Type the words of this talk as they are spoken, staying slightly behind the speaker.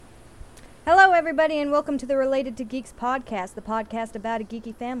Hello, everybody, and welcome to the Related to Geeks podcast, the podcast about a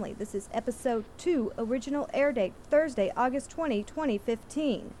geeky family. This is episode 2, original air date, Thursday, August 20,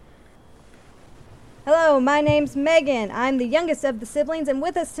 2015. Hello, my name's Megan. I'm the youngest of the siblings, and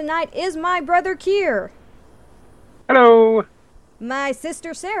with us tonight is my brother Kier. Hello. My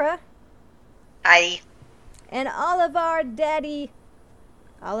sister Sarah. Hi. And Oliver Daddy.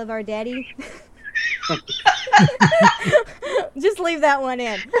 Just leave that one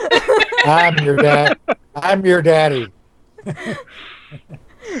in. I'm your daddy.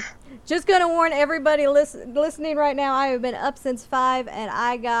 Just gonna warn everybody listening right now, I have been up since 5 and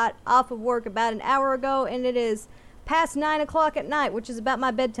I got off of work about an hour ago, and it is past 9 o'clock at night, which is about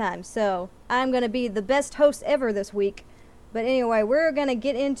my bedtime. So I'm gonna be the best host ever this week. But anyway, we're gonna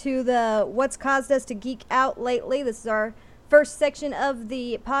get into the what's caused us to geek out lately. This is our first section of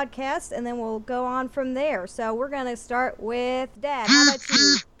the podcast, and then we'll go on from there. So we're gonna start with Dad. How about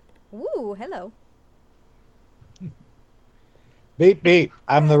you? Woo, hello. Beep, beep.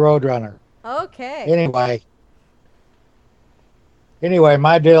 I'm the Roadrunner. Okay. Anyway,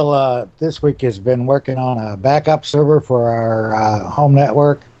 my deal this week has been working on a backup server for our home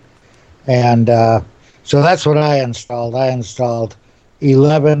network. And so that's what I installed. I installed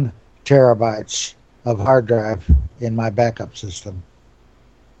 11 terabytes of hard drive in my backup system.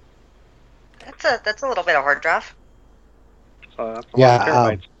 That's a little bit of hard drive. So that's a lot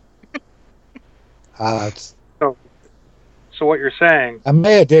of terabytes. So what you're saying? I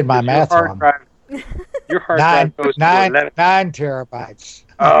may have did my math wrong. Your hard drive goes to 11. 9 terabytes.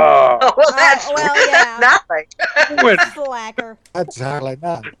 Oh. Well, that's yeah. nothing. Slacker. That's hardly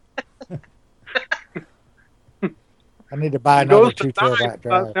none. I need to buy another 2 terabyte drive.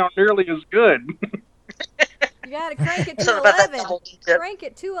 Doesn't sound nearly as good. You gotta crank it to So about that 11. double digit. Crank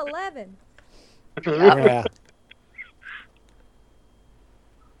it to 11. Yeah.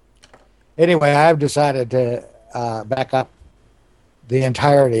 Anyway, I've decided to back up the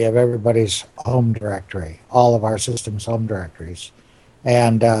entirety of everybody's home directory, all of our system's home directories.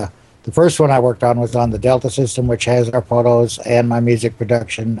 And the first one I worked on was on the Delta system, which has our photos and my music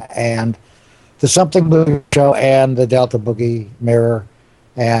production and the Something Boogie show and the Delta Boogie mirror.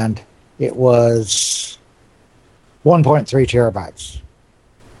 And it was 1.3 terabytes.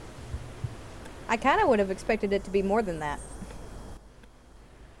 I kind of would have expected it to be more than that.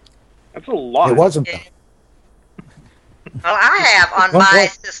 That's a lot. It wasn't, though. Well, I have on my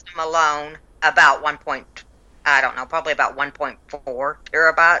system alone about probably about 1.4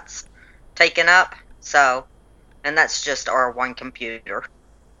 terabytes taken up. So, and that's just our one computer.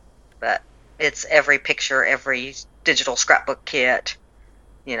 But it's every picture, every digital scrapbook kit,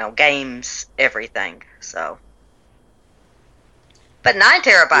 games, everything. So, but 9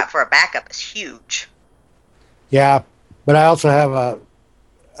 terabyte for a backup is huge. Yeah, but I also have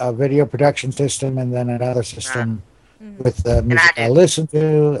a video production system and then another system with the music I listen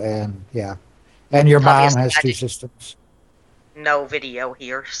to, and yeah. And your mom has 2 systems. No video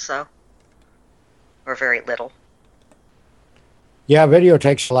here, so. Or very little. Yeah, video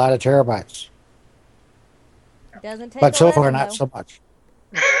takes a lot of terabytes. Doesn't take But so 11, far, not though. so much.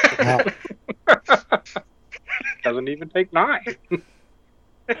 No. Doesn't even take 9.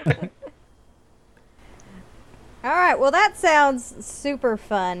 All right, well, that sounds super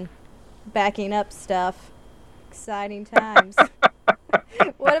fun. Backing up stuff. Exciting times.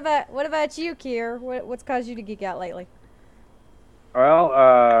 What about you, Kier? What's caused you to geek out lately?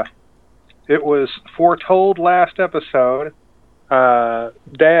 Well, it was foretold last episode.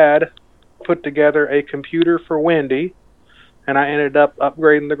 Dad put together a computer for Wendy, and I ended up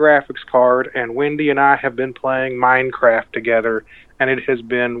upgrading the graphics card, and Wendy and I have been playing Minecraft together, and it has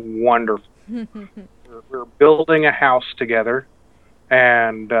been wonderful. We're building a house together,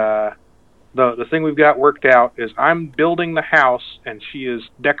 and the thing we've got worked out is I'm building the house, and she is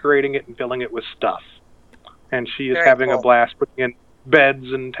decorating it and filling it with stuff. And she is having a blast putting in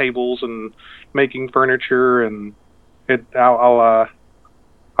beds and tables and making furniture, and I'll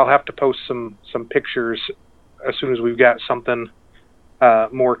have to post some pictures as soon as we've got something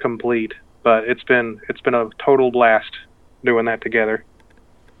more complete. But it's been a total blast doing that together.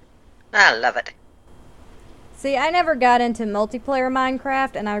 I love it. See, I never got into multiplayer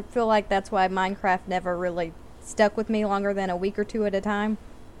Minecraft, and I feel like that's why Minecraft never really stuck with me longer than a week or 2 at a time.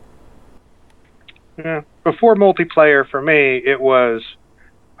 Yeah. Before multiplayer, for me, it was,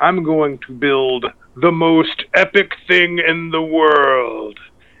 I'm going to build the most epic thing in the world.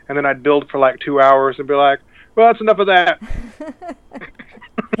 And then I'd build for like 2 hours and be like, well, that's enough of that.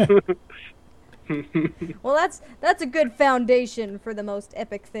 Well, that's a good foundation for the most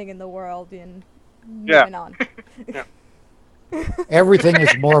epic thing in the world. And moving on. Everything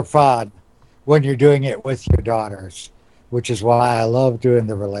is more fun when you're doing it with your daughters, which is why I love doing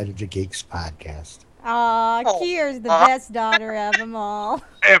the Related to Geeks podcast. Aw, Oh. Kier's the best daughter of them all.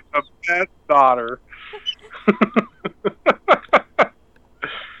 I am the best daughter.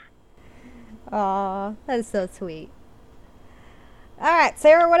 Aw, that is so sweet. All right,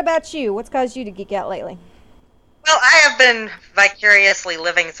 Sarah, what about you? What's caused you to geek out lately? Well, I have been vicariously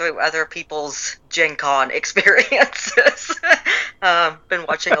living through other people's Gen Con experiences. Been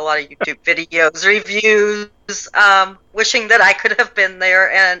watching a lot of YouTube videos, reviews, wishing that I could have been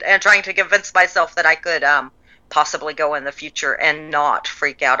there, and trying to convince myself that I could possibly go in the future and not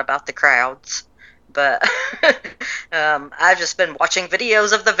freak out about the crowds. But I've just been watching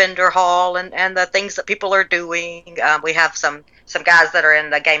videos of the vendor hall and the things that people are doing. We have some guys that are in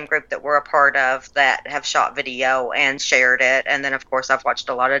the game group that we're a part of that have shot video and shared it. And then, of course, I've watched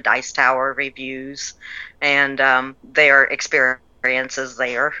a lot of Dice Tower reviews and their experiences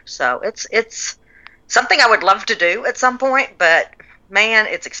there. So it's something I would love to do at some point, but man,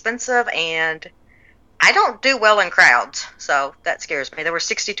 it's expensive and I don't do well in crowds, so that scares me. There were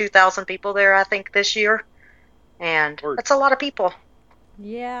 62,000 people there, I think, this year, and that's a lot of people.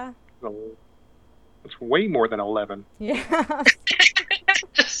 Yeah. It's way more than 11. Yeah.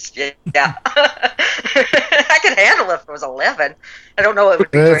 Just, yeah. I could handle it if it was 11. I don't know it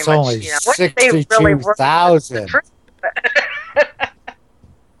would be very It's much. only You know, what if they really were 62,000.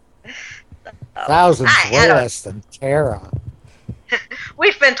 Thousands I way don't- less than Tara.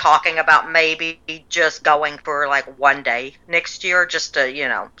 We've been talking about maybe just going for like one day next year, just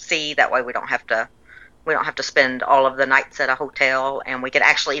to see. That way we don't have to spend all of the nights at a hotel, and we could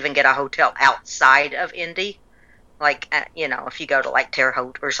actually even get a hotel outside of Indy, like if you go to like Terre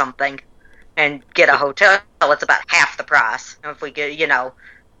Haute or something, and get a hotel, it's about half the price. If we get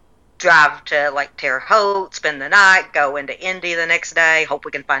drive to like Terre Haute, spend the night, go into Indy the next day, hope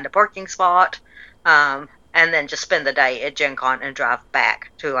we can find a parking spot. And then just spend the day at Gen Con and drive back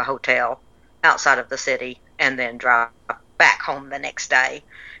to a hotel outside of the city and then drive back home the next day.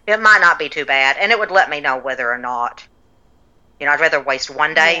 It might not be too bad, and it would let me know whether or not, I'd rather waste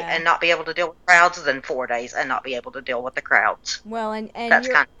one day Yeah. and not be able to deal with crowds than 4 days and not be able to deal with the crowds. Well, and That's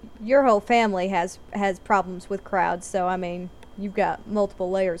your whole family has problems with crowds, so I mean, you've got multiple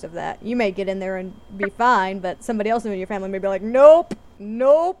layers of that. You may get in there and be fine, but somebody else in your family may be like, nope.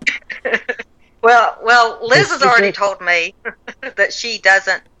 Well, Liz has already told me that she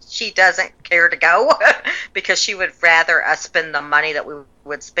doesn't care to go because she would rather us spend the money that we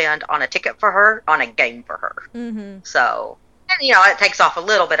would spend on a ticket for her on a game for her. Mm-hmm. So, and it takes off a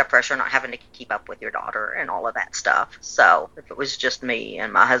little bit of pressure not having to keep up with your daughter and all of that stuff. So, if it was just me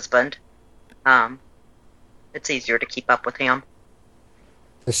and my husband, it's easier to keep up with him.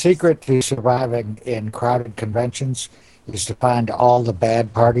 The secret to surviving in crowded conventions is to find all the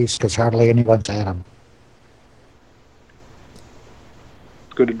bad parties because hardly anyone's at them.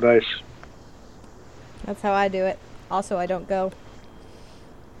 Good advice. That's how I do it. Also, I don't go.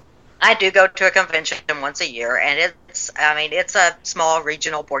 I do go to a convention once a year, and it's a small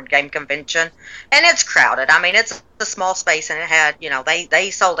regional board game convention, and it's crowded. I mean, it's a small space, and it had, they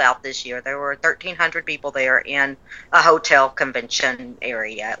sold out this year. There were 1,300 people there in a hotel convention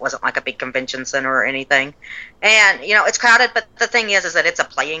area. It wasn't like a big convention center or anything. And, it's crowded, but the thing is that it's a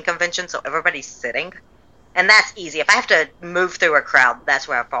playing convention, so everybody's sitting. And that's easy. If I have to move through a crowd, that's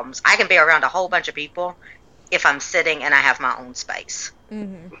where I have problems. I can be around a whole bunch of people if I'm sitting and I have my own space.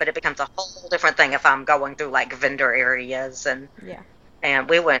 Mm-hmm. But it becomes a whole different thing if I'm going through like vendor areas and Yeah. and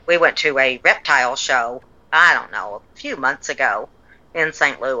we went to a reptile show, I don't know, a few months ago in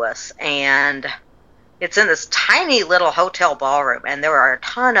St. Louis, and it's in this tiny little hotel ballroom, and there are a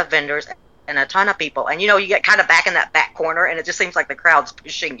ton of vendors and a ton of people, and you get kind of back in that back corner, and it just seems like the crowd's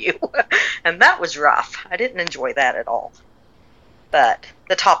pushing you. And that was rough. I didn't enjoy that at all. But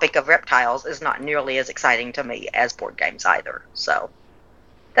the topic of reptiles is not nearly as exciting to me as board games either. So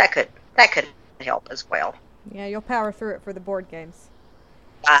that could help as well. Yeah, you'll power through it for the board games.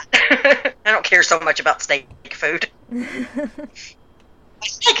 I don't care so much about steak food. My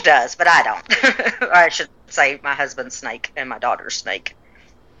snake does, but I don't. Or I should say my husband's snake and my daughter's snake.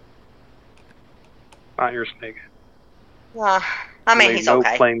 Not your snake. I mean, Lay he's no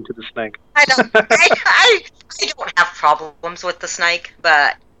okay. claim to the snake. I don't have problems with the snake,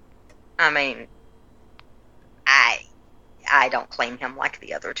 but I mean, I don't claim him like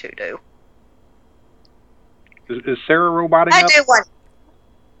the other two do. Is Sarah roboting I up? do want.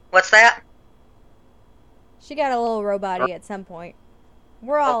 What's that? She got a little robot-y at some point.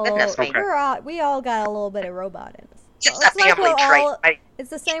 We're all goodness me. we all got a little bit of robot in us. It's Well, a family trait. It's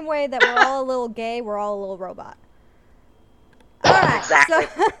the same way that we're all a little gay, we're all a little robot. All right. Exactly.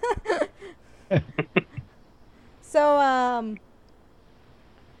 So, So,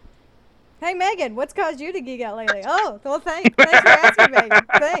 hey Megan, what's caused you to geek out lately? Oh, well, thanks for asking, Megan.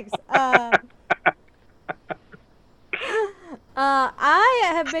 Thanks. I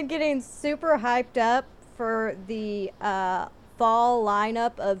have been getting super hyped up for the fall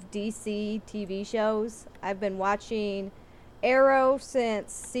lineup of DC TV shows. I've been watching Arrow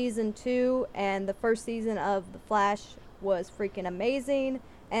since season 2, and the first season of The Flash was freaking amazing.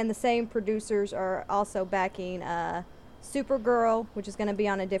 And the same producers are also backing Supergirl, which is going to be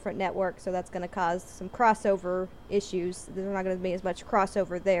on a different network, so that's going to cause some crossover issues. There's not going to be as much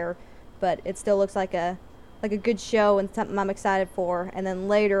crossover there, but it still looks like a good show and something I'm excited for. And then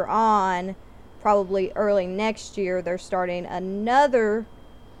later on, probably early next year, they're starting another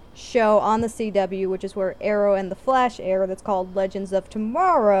show on the CW, which is where Arrow and the Flash air, that's called Legends of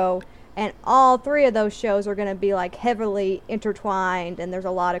Tomorrow. And all 3 of those shows are going to be like heavily intertwined, and there's a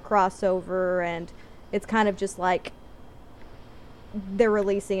lot of crossover, and it's kind of just like they're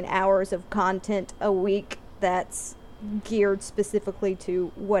releasing hours of content a week that's geared specifically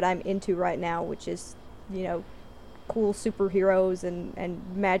to what I'm into right now, which is, you know, cool superheroes and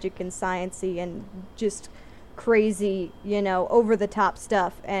magic and science-y and just crazy, you know, over-the-top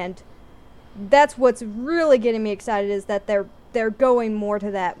stuff. And that's what's really getting me excited, is that they're going more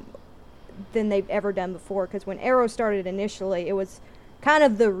to that than they've ever done before. Because when Arrow started initially, it was kind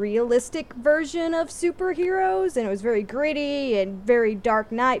of the realistic version of superheroes, and it was very gritty and very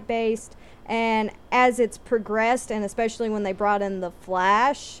Dark Knight based. And as it's progressed, and especially when they brought in the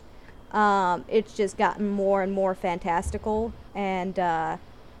Flash, it's just gotten more and more fantastical. And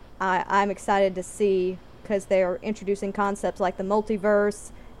I'm excited to see, because they're introducing concepts like the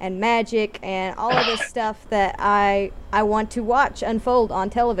multiverse and magic and all of this stuff that I want to watch unfold on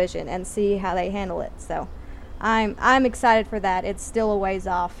television and see how they handle it. So I'm excited for that. It's still a ways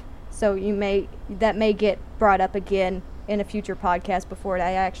off, so that may get brought up again in a future podcast before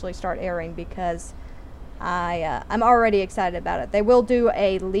they actually start airing, because I'm already excited about it. They will do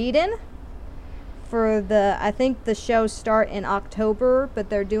a lead-in for I think the shows start in October,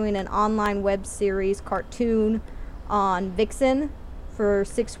 but they're doing an online web series cartoon on Vixen for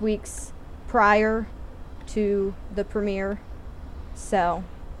 6 weeks prior to the premiere. So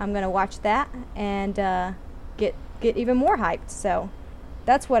I'm going to watch that and get even more hyped. So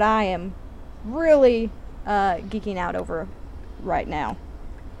that's what I am really geeking out over right now.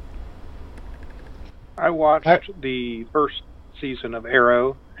 I watched the first season of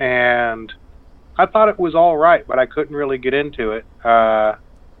Arrow, and I thought it was all right, but I couldn't really get into it. But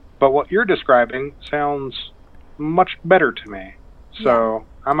what you're describing sounds much better to me. So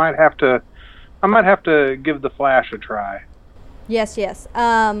yeah. I might have to give the Flash a try. Yes.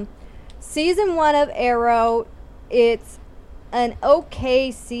 Season 1 of Arrow, it's an okay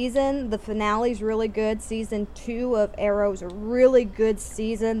season. The finale's really good. Season 2 of Arrow's a really good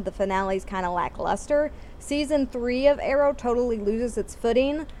season. The finale's kind of lackluster. Season 3 of Arrow totally loses its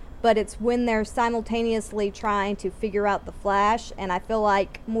footing, but it's when they're simultaneously trying to figure out the Flash, and I feel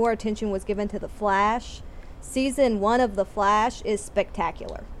like more attention was given to the Flash. Season 1 of The Flash is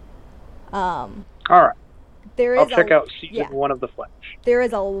spectacular. All right. I'll check out season 1 of The Flash. There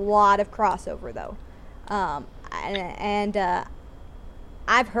is a lot of crossover, though. And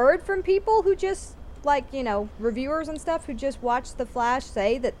I've heard from people who just, like, you know, reviewers and stuff who just watch The Flash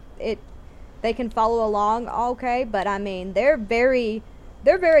say that they can follow along okay, but I mean, they're very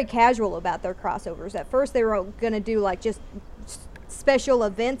casual about their crossovers. At first they were going to do like just special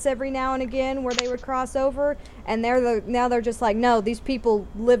events every now and again where they would cross over, and now they're just like, no, these people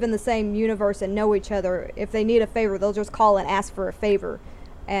live in the same universe and know each other. If they need a favor, they'll just call and ask for a favor.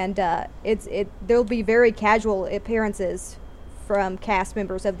 And there'll be very casual appearances from cast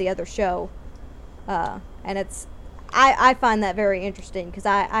members of the other show, and I find that very interesting, because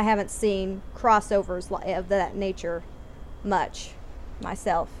I haven't seen crossovers of that nature much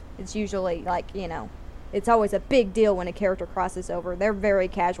myself. It's usually like, you know, it's always a big deal when a character crosses over. They're very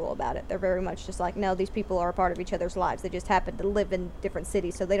casual about it. They're very much just like, no, these people are a part of each other's lives. They just happen to live in different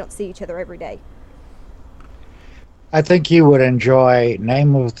cities, so they don't see each other every day. I think you would enjoy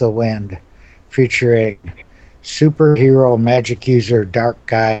Name of the Wind, featuring superhero magic user Dark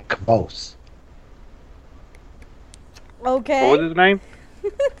Guy Kvothe. Okay. What was his name?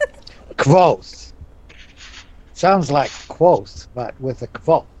 Kvothe. Sounds like quoth, but with a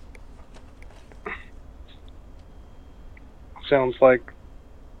Kvothe. Sounds like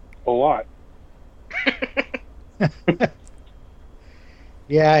a lot.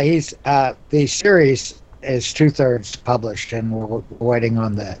 Yeah, he's the series is 2/3 published, and we're waiting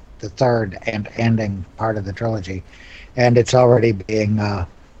on the third and ending part of the trilogy, and it's already being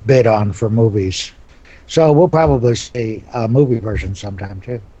bid on for movies. So we'll probably see a movie version sometime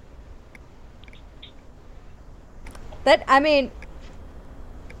too.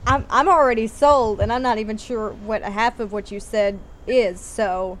 I'm already sold, and I'm not even sure what half of what you said is.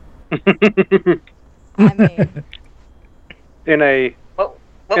 So, I mean, In a What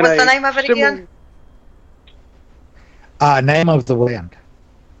in was a the name of it similar- again? Name of the Wind.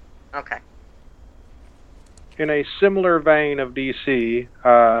 Okay. In a similar vein of DC,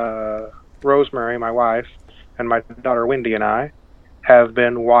 Rosemary, my wife, and my daughter Wendy and I have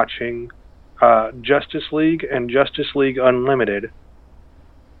been watching Justice League and Justice League Unlimited.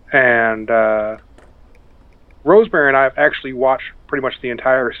 And Rosemary and I have actually watched pretty much the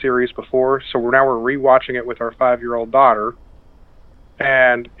entire series before, so we're rewatching it with our 5-year-old daughter.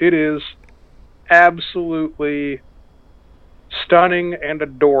 And it is absolutely stunning and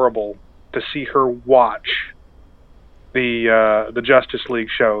adorable to see her watch the Justice League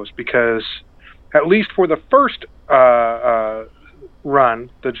shows, because at least for the first run,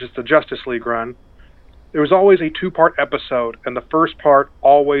 the Justice League run, there was always a 2-part episode, and the first part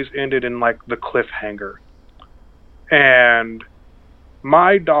always ended in like the cliffhanger. And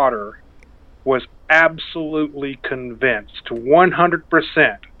my daughter was absolutely convinced,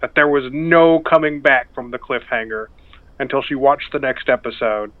 100%, that there was no coming back from the cliffhanger until she watched the next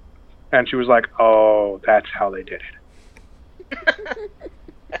episode, and she was like, "Oh, that's how they did it."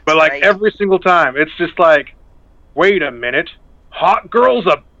 But like right. every single time, it's just like, wait a minute, Hot Girl's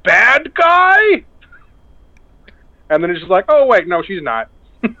a bad guy? And then it's just like, oh wait, no, she's not.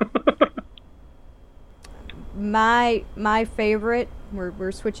 my favorite.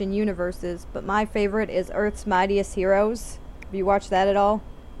 We're switching universes, but my favorite is Earth's Mightiest Heroes. Have you watched that at all?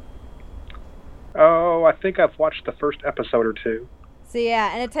 Oh, I think I've watched the first episode or two. So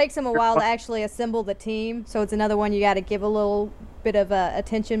yeah, and it takes them a while to actually assemble the team, so it's another one you got to give a little bit of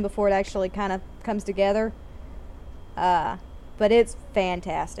attention before it actually kind of comes together. But it's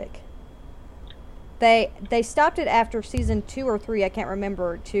fantastic. They stopped it after season 2 or 3, I can't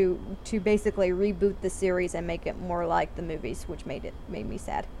remember, to basically reboot the series and make it more like the movies, which made me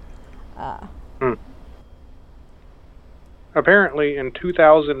sad. Apparently, in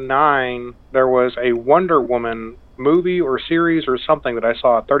 2009, there was a Wonder Woman movie or series or something that I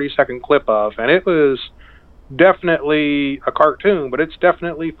saw a 30-second clip of, and it was definitely a cartoon, but it's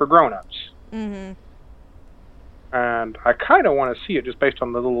definitely for grown-ups. Mm-hmm. And I kind of want to see it just based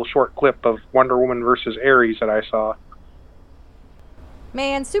on the little short clip of Wonder Woman versus Ares that I saw.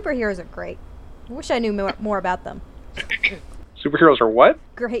 Man, superheroes are great. I wish I knew more about them. Superheroes are what?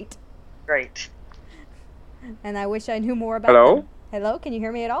 Great. Great. And I wish I knew more about Hello? them. Hello? Can you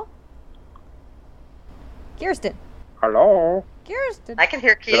hear me at all? Kirsten. Hello? Kirsten. I can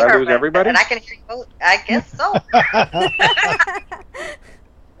hear Did I lose Keith, everybody? and I can hear you both. I guess so.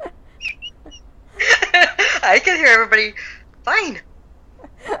 I can hear everybody fine.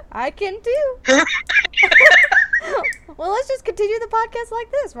 I can too. Well, let's just continue the podcast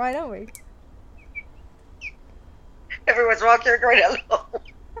like this, why don't we? Everyone's walking great. Hello.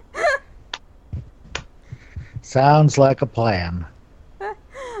 Sounds like a plan.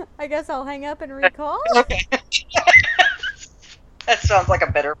 I guess I'll hang up and recall. Okay. That sounds like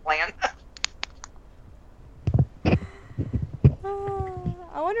a better plan.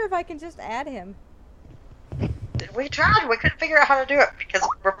 I wonder if I can just add him. We tried. We couldn't figure out how to do it because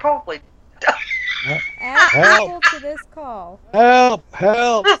we're probably. Add Help. people to this call. Help!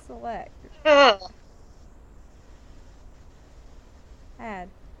 Help! Select. Yeah. Add.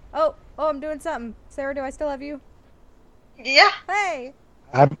 Oh, I'm doing something. Sarah, do I still have you? Hey,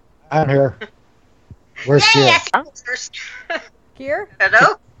 I'm here. Where's Yay, Kier? Kier?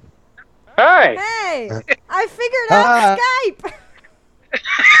 Hello. Hey! Hey, I figured out Skype.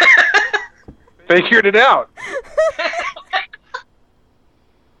 Figured it out.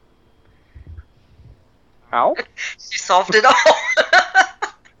 How? She solved it all.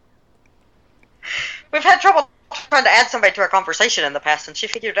 We've had trouble trying to add somebody to our conversation in the past, and she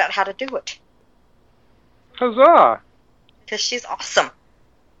figured out how to do it. Huzzah! Because she's awesome.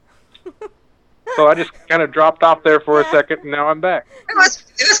 So I just kind of dropped off there for a second, and now I'm back. It was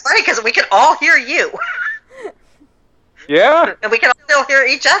funny because we could all hear you, Yeah? and we can still hear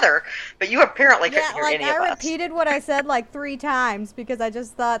each other, but you apparently couldn't Yeah, hear like any of I us. repeated what I said like 3 times because I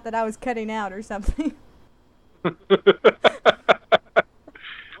just thought that I was cutting out or something.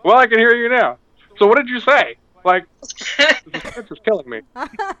 Well, I can hear you now. So what did you say? Like, this is killing me.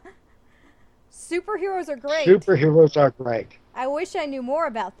 Superheroes are great. Superheroes are great. I wish I knew more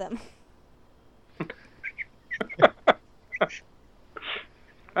about them.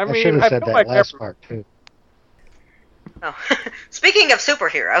 I I should mean, have I said feel that like last part too. Oh. Speaking of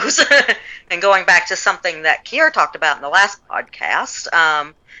superheroes, and going back to something that Kier talked about in the last podcast,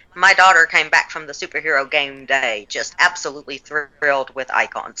 my daughter came back from the superhero game day just absolutely thrilled with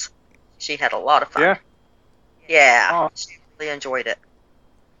Icons. She had a lot of fun. Yeah. Yeah, she really enjoyed it.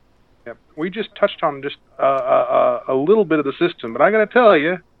 Yep. We just touched on just a little bit of the system, but I got to tell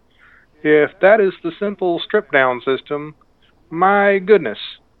you, if that is the simple strip down system, my goodness,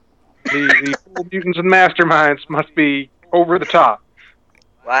 the full mutants and masterminds must be over the top.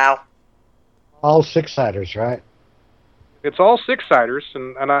 Wow. All six-siders, right? It's all six-siders,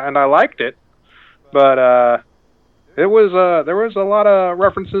 and I liked it, but there was a lot of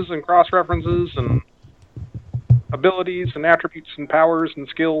references and cross-references and abilities and attributes and powers and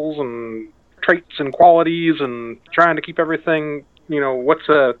skills and traits and qualities and trying to keep everything, what's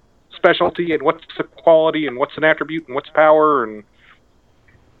a specialty and what's a quality and what's an attribute and what's power and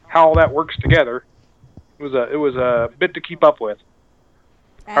how all that works together. It was a bit to keep up with.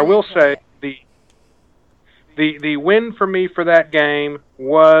 I will say the win for me for that game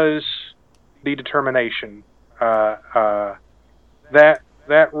was the determination.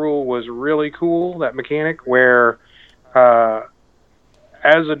 That rule was really cool, that mechanic, where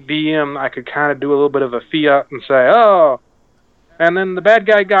as a DM I could kind of do a little bit of a fiat and say, oh, and then the bad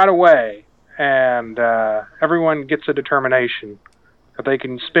guy got away, and everyone gets a determination that they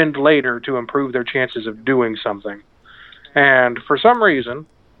can spend later to improve their chances of doing something. And for some reason,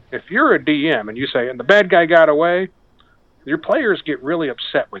 if you're a DM and you say, and the bad guy got away, your players get really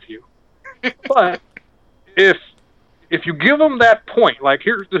upset with you. But if you give them that point, like,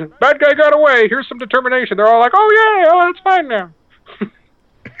 here's the bad guy got away, here's some determination, they're all like, oh, yeah, that's fine now.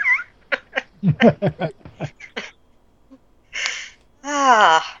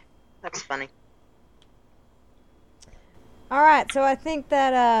 That's funny. All right, so I think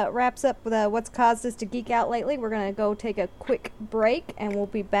that wraps up with what's caused us to geek out lately. We're going to go take a quick break, and we'll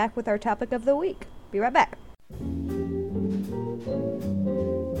be back with our topic of the week. Be right back.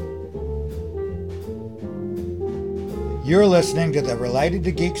 You're listening to the Related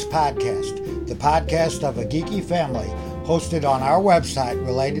to Geeks podcast, the podcast of a geeky family, hosted on our website,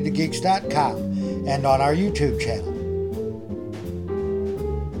 relatedtogeeks.com, and on our YouTube channel.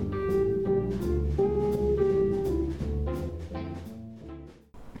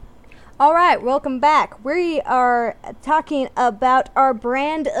 All right, welcome back. We are talking about our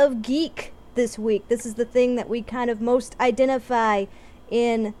brand of geek this week. This is the thing that we kind of most identify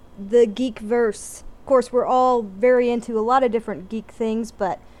in the geekverse. Of course, we're all very into a lot of different geek things,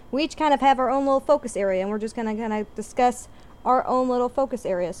 but we each kind of have our own little focus area, and we're just going to kind of discuss our own little focus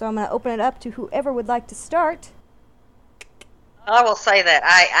area. So I'm going to open it up to whoever would like to start. I will say that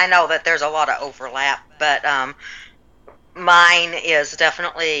I know that there's a lot of overlap, but mine is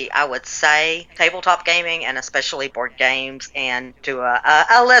definitely, I would say, tabletop gaming, and especially board games, and to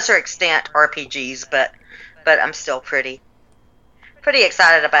a lesser extent RPGs. But I'm still pretty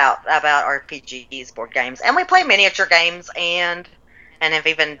excited about RPGs, board games, and we play miniature games, and have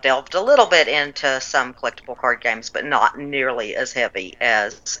even delved a little bit into some collectible card games, but not nearly as heavy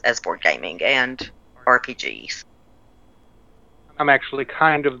as board gaming and RPGs. I'm actually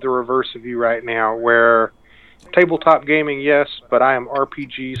kind of the reverse of you right now, where tabletop gaming, yes, but I am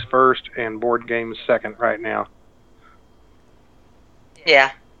RPGs first and board games second right now.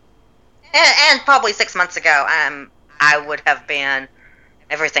 Yeah. And probably 6 months ago, I would have been,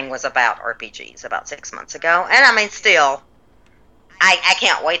 everything was about RPGs about 6 months ago. And I mean, still, I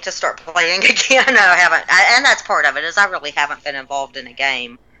can't wait to start playing again. And that's part of it, is I really haven't been involved in a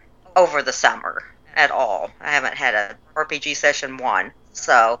game over the summer at all. I haven't had a RPG session one,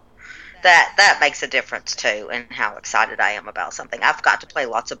 so that makes a difference too in how excited I am about something. I've got to play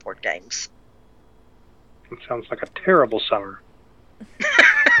lots of board games. It sounds like a terrible summer.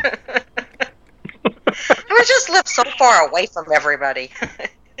 We just live so far away from everybody.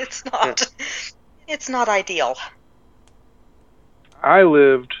 It's not ideal. I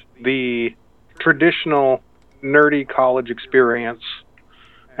lived the traditional nerdy college experience,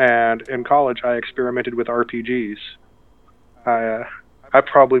 and in college I experimented with RPGs. I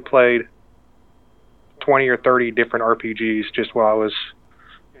probably played 20 or 30 different RPGs just while I was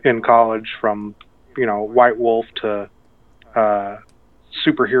in college, from, White Wolf to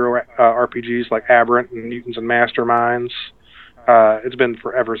superhero RPGs like Aberrant and Mutants and Masterminds. It's been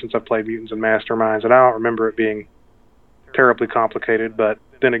forever since I've played Mutants and Masterminds, and I don't remember it being terribly complicated, but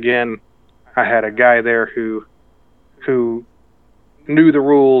then again, I had a guy there who knew the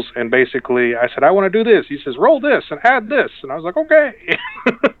rules, and basically I said, I want to do this. He says, roll this and add this, and I was like, okay.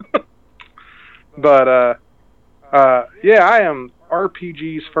 But yeah, I am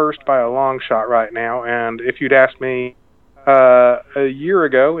RPGs first by a long shot right now, and if you'd asked me A year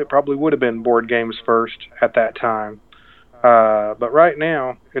ago, it probably would have been board games first at that time. But right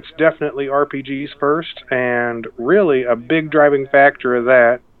now, it's definitely RPGs first, and really a big driving factor of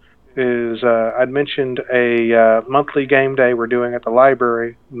that is I'd mentioned a monthly game day we're doing at the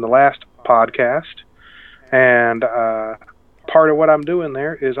library in the last podcast, and part of what I'm doing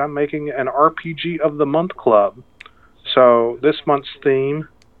there is I'm making an RPG of the Month club. So this month's theme,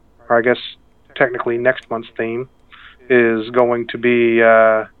 or I guess technically next month's theme, is going to be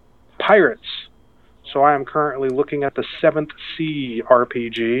pirates. So I am currently looking at the Seventh Sea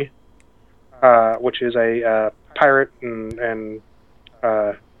RPG, which is a pirate and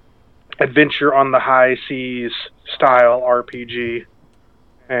adventure on the high seas style RPG.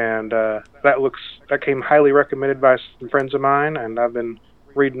 And that came highly recommended by some friends of mine, and I've been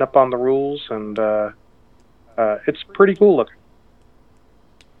reading up on the rules, and it's pretty cool looking.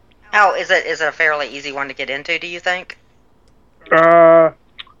 Oh, is it a fairly easy one to get into, do you think? I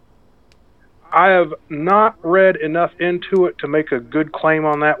have not read enough into it to make a good claim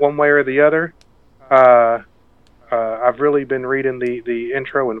on that one way or the other. I've really been reading the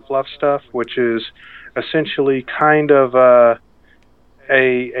intro and fluff stuff, which is essentially kind of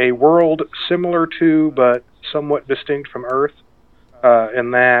a world similar to but somewhat distinct from Earth,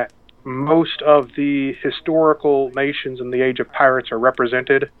 in that most of the historical nations in the Age of Pirates are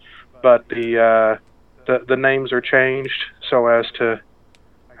represented, but the names are changed so as to,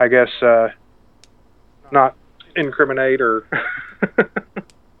 I guess, not incriminate or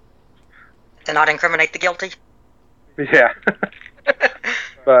to not incriminate the guilty. Yeah.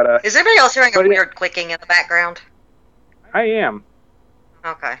 But is anybody else hearing a weird clicking in the background? I am.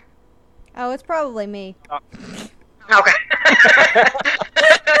 Okay. Oh, it's probably me. Okay.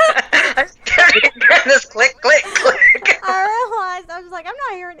 I'm hearing this click, click, click. I realized, I was like, I'm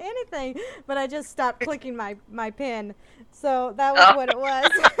not hearing anything, but I just stopped clicking my pen. So that was what it was.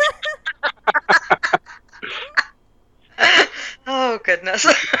 Oh, goodness.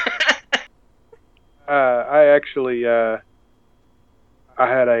 I actually, I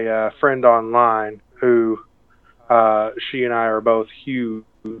had a friend online who, she and I are both huge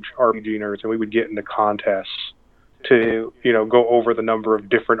RPG nerds, and we would get into contests to, go over the number of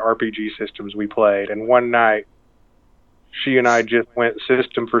different RPG systems we played. And one night, she and I just went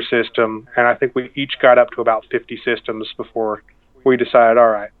system for system, and I think we each got up to about 50 systems before we decided, all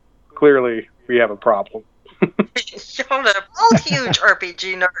right, clearly we have a problem. Y'all are all huge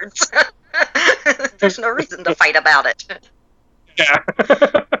RPG nerds. There's no reason to fight about it. Yeah.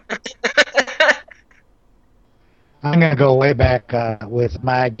 I'm going to go way back with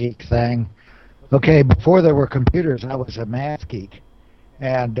my geek thing. Okay, before there were computers, I was a math geek.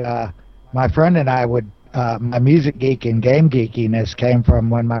 And my friend and I would, my music geek and game geekiness came from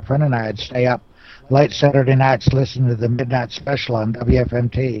when my friend and I would stay up late Saturday nights listening to the Midnight Special on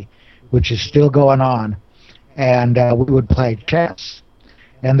WFMT, which is still going on. And we would play chess.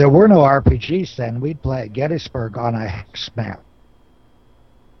 And there were no RPGs then. We'd play at Gettysburg on a hex map.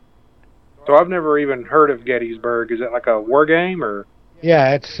 So I've never even heard of Gettysburg. Is it like a war game, or?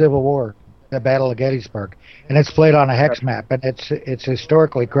 Yeah, it's Civil War, the Battle of Gettysburg, and it's played on a hex map, and it's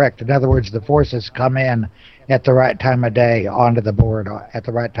historically correct. In other words, the forces come in at the right time of day onto the board at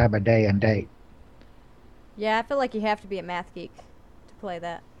the right time of day and date. Yeah, I feel like you have to be a math geek to play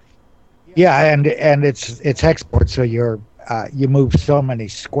that. Yeah, and it's hex board, so you move so many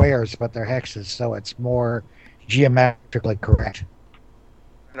squares, but they're hexes, so it's more geometrically correct.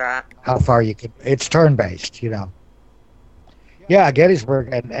 Right. How far you can. It's turn-based, Yeah, Gettysburg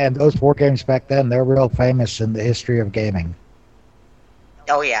and those war games back then, they're real famous in the history of gaming.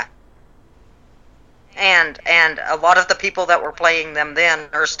 Oh, yeah. And a lot of the people that were playing them then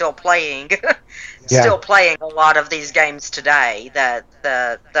are still playing. Still playing a lot of these games today,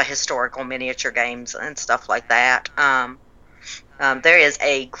 the historical miniature games and stuff like that. There is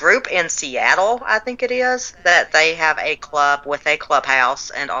a group in Seattle, I think it is, that they have a club with a clubhouse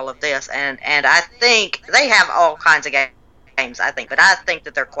and all of this, and I think they have all kinds of games, I think, but I think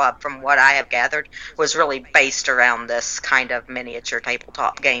that their club, from what I have gathered, was really based around this kind of miniature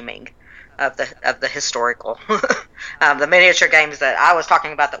tabletop gaming of the historical. The miniature games that I was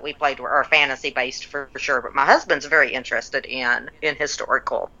talking about that we played are fantasy based for sure, but my husband's very interested in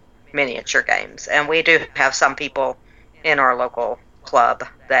historical miniature games, and we do have some people in our local club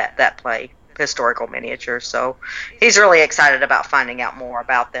that play historical miniatures, so he's really excited about finding out more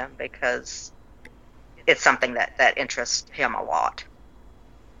about them because it's something that interests him a lot.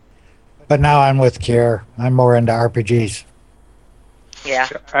 But now I'm with Kier. I'm more into RPGs. Yeah.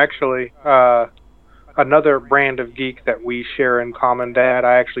 Actually, another brand of geek that we share in common, Dad,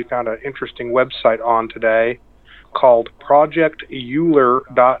 I actually found an interesting website on today called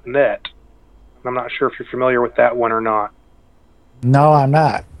ProjectEuler.net. I'm not sure if you're familiar with that one or not. No, I'm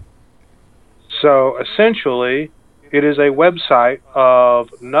not. So essentially, it is a website of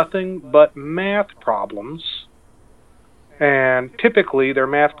nothing but math problems. And typically, they're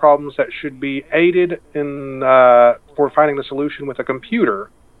math problems that should be aided in for finding the solution with a computer.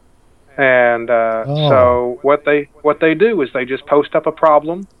 And so what they do is they just post up a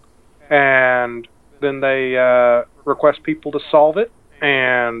problem, and then they request people to solve it,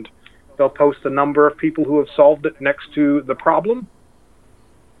 and they'll post the number of people who have solved it next to the problem.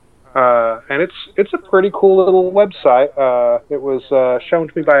 And it's a pretty cool little website. It was shown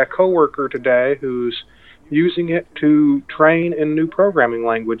to me by a coworker today who's using it to train in new programming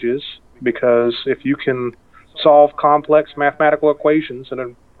languages, because if you can solve complex mathematical equations in a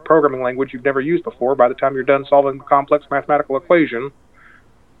programming language you've never used before, by the time you're done solving the complex mathematical equation,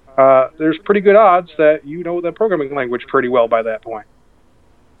 there's pretty good odds that you know the programming language pretty well by that point.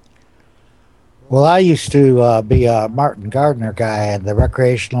 Well, I used to be a Martin Gardner guy in the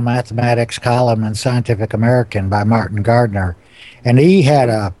Recreational Mathematics column in Scientific American by Martin Gardner, and he had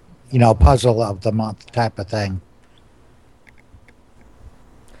a puzzle of the month type of thing.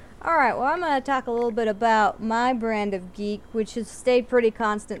 All right, well, I'm going to talk a little bit about my brand of geek, which has stayed pretty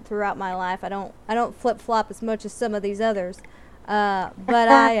constant throughout my life. I don't flip-flop as much as some of these others, but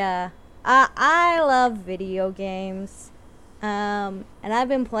I love video games, and I've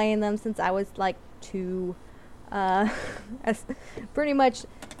been playing them since I was like 2. Pretty much,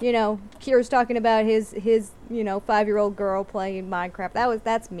 Kira's talking about his 5-year-old girl playing Minecraft.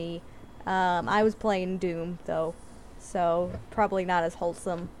 That's me. I was playing Doom though, so probably not as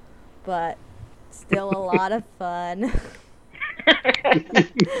wholesome, but still a lot of fun.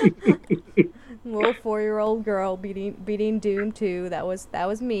 Little 4-year-old girl beating Doom 2. That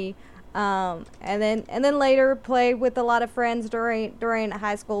was me. And then later played with a lot of friends during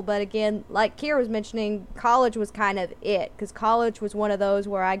high school. But again, like Kira was mentioning, college was kind of it, because college was one of those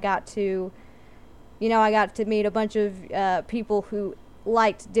where I got to meet a bunch of people who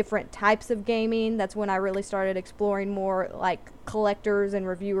liked different types of gaming. That's when I really started exploring more like collectors and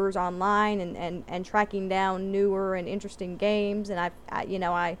reviewers online, and tracking down newer and interesting games. And I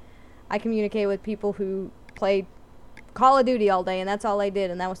communicate with people who played Call of Duty all day, and that's all they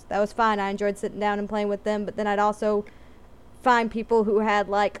did, and that was fine. I enjoyed sitting down and playing with them. But then I'd also find people who had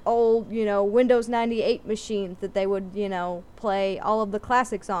like old, Windows 98 machines that they would, play all of the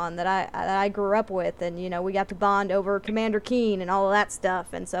classics on that I grew up with, and we got to bond over Commander Keen and all of that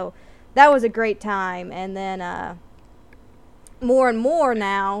stuff, and so that was a great time. And then more and more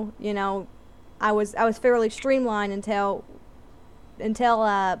now, I was fairly streamlined until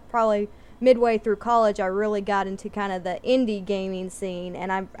probably midway through college. I really got into kind of the indie gaming scene,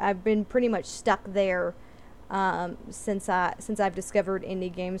 and I've been pretty much stuck there since I've discovered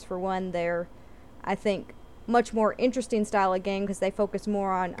indie games. For one, they're, I think, much more interesting style of game, because they focus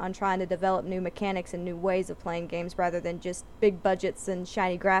more on trying to develop new mechanics and new ways of playing games rather than just big budgets and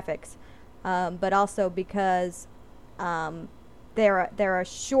shiny graphics. But also because they're a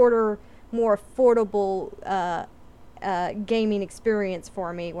shorter, more affordable gaming experience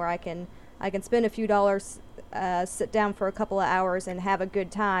for me, where I can spend a few dollars, sit down for a couple of hours and have a good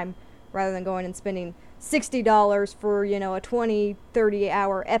time, rather than going and spending $60 for, a 20, 30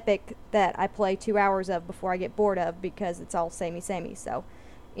 hour epic that I play 2 hours of before I get bored of, because it's all samey. So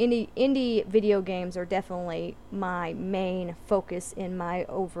indie video games are definitely my main focus in my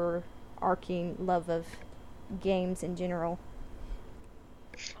overarching love of games in general.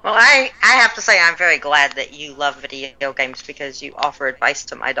 Well, I have to say I'm very glad that you love video games, because you offer advice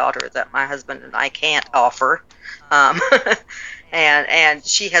to my daughter that my husband and I can't offer. And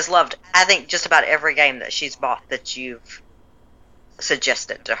she has loved, I think, just about every game that she's bought that you've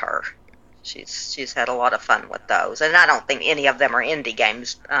suggested to her. She's had a lot of fun with those, and I don't think any of them are indie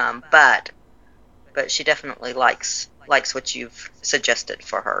games, but she definitely likes what you've suggested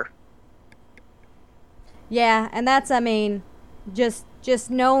for her. Yeah, and that's,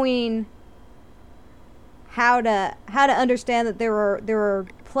 just knowing how to understand that there are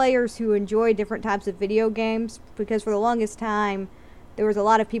players who enjoy different types of video games, because for the longest time there was a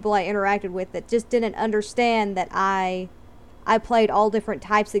lot of people I interacted with that just didn't understand that I played all different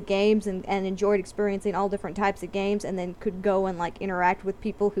types of games and enjoyed experiencing all different types of games, and then could go and like interact with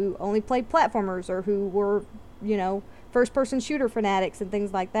people who only played platformers, or who were, first person shooter fanatics and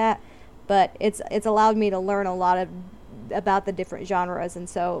things like that. But it's allowed me to learn a lot about the different genres, and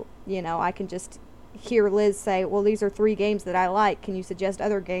so I can just hear Liz say, well, these are 3 games that I like, can you suggest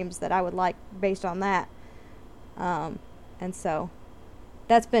other games that I would like based on that? And so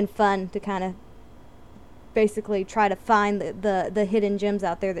that's been fun to kind of basically try to find the hidden gems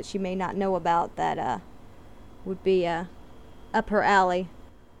out there that she may not know about that would be up her alley.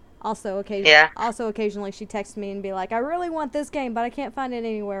 Also, occasionally she texts me and be like, I really want this game, but I can't find it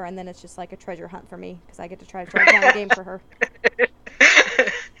anywhere. And then it's just like a treasure hunt for me because I get to try to track down the game for her.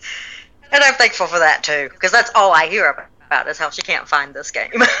 And I'm thankful for that, too, because that's all I hear about is how she can't find this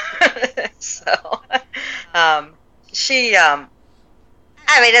game. So,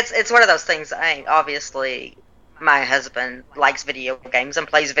 it's one of those things. Obviously, my husband likes video games and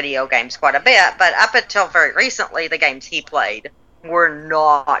plays video games quite a bit, but up until very recently, the games he played were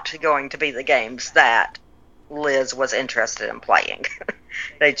not going to be the games that Liz was interested in playing.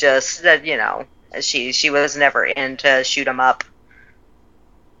 They just, she was never into shoot 'em up.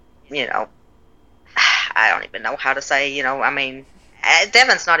 I don't even know how to say,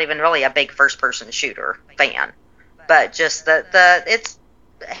 Devin's not even really a big first-person shooter fan, but just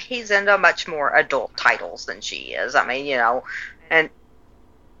he's into much more adult titles than she is. And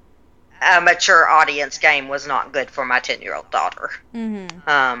a mature audience game was not good for my 10-year-old daughter. Mm-hmm.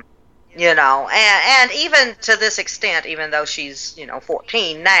 And even to this extent, even though she's,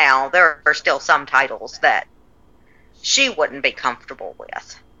 14 now, there are still some titles that she wouldn't be comfortable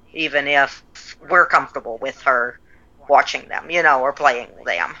with, even if we're comfortable with her watching them, or playing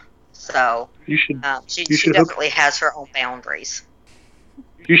them. So she definitely has her own boundaries.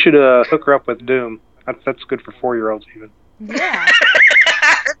 You should hook her up with Doom. That's good for 4-year-olds even. Yeah.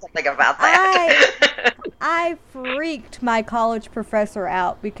 I heard something about that. I freaked my college professor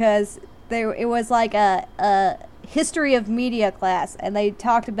out because it was like a history of media class, and they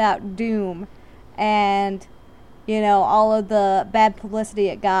talked about Doom and all of the bad publicity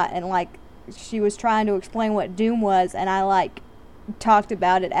it got, and she was trying to explain what Doom was, and I talked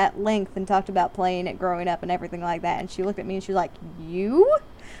about it at length and talked about playing it growing up and everything like that, and she looked at me and she was like, you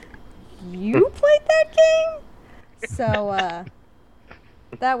played that game? So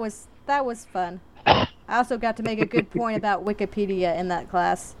that was fun. I also got to make a good point about Wikipedia in that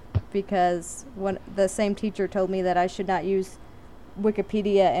class, because when the same teacher told me that I should not use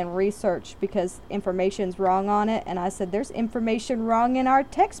Wikipedia and research because information's wrong on it, and I said, there's information wrong in our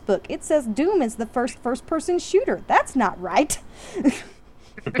textbook. It says Doom is the first person shooter. That's not right.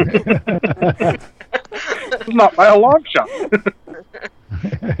 Not by a long shot.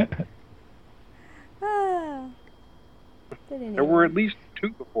 There were at least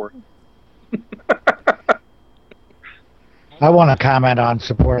 2 before. I want to comment on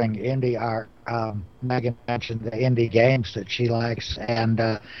supporting indie art. Megan mentioned the indie games that she likes,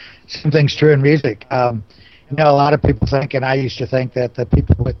 and something's true in music. A lot of people think, and I used to think, that the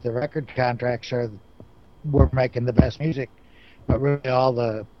people with the record contracts were making the best music, but really all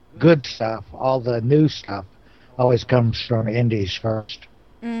the good stuff, all the new stuff, always comes from indies first.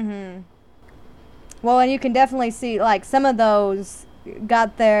 Mm-hmm. Well, and you can definitely see some of those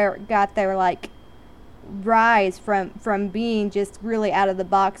got their rise from being just really out of the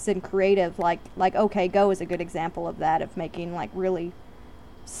box and creative, like OK Go is a good example of that, of making really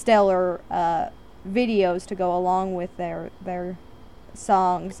stellar videos to go along with their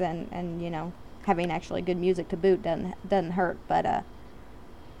songs, and having actually good music to boot doesn't hurt, but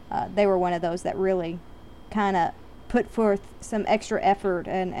they were one of those that really kind of put forth some extra effort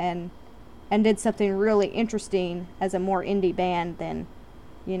and did something really interesting as a more indie band than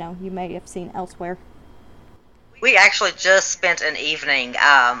you may have seen elsewhere. We actually just spent an evening,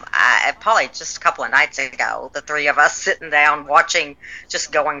 probably just a couple of nights ago, the 3 of us sitting down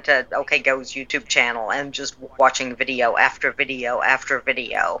going to OK Go's YouTube channel and just watching video after video after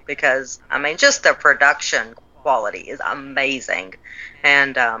video, because, just the production quality is amazing.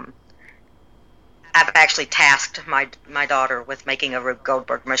 And I've actually tasked my daughter with making a Rube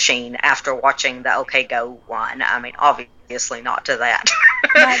Goldberg machine after watching the OK Go one. Obviously not to that,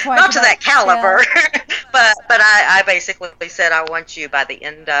 not to that caliber, yeah. but I basically said, I want you by the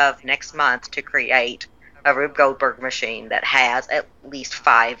end of next month to create a Rube Goldberg machine that has at least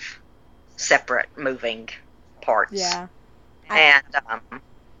 5 separate moving parts. Yeah. And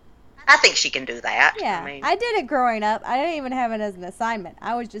I think she can do that. Yeah, I did it growing up. I didn't even have it as an assignment.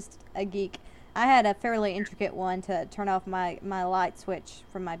 I was just a geek. I had a fairly intricate one to turn off my light switch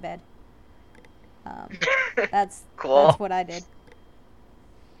from my bed. That's cool. That's what I did.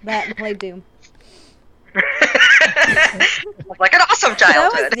 That and played Doom. Like an awesome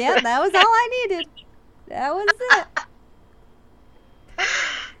childhood. That was all I needed. That was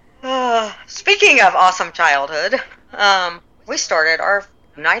it. Speaking of awesome childhood, we started our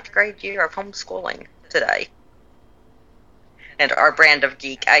 9th grade year of homeschooling today. And our brand of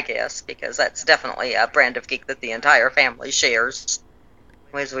geek, I guess, because that's definitely a brand of geek that the entire family shares,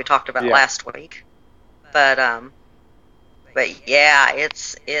 as we talked about last week. But yeah,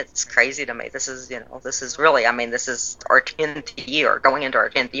 it's crazy to me. This is really, I mean, this is our 10th year, going into our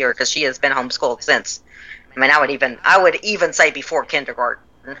 10th year, because she has been homeschooled since. I mean, I would even say before kindergarten.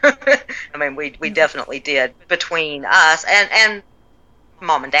 I mean, we definitely did, between us and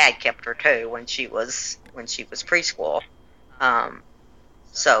mom and dad kept her too when she was preschool.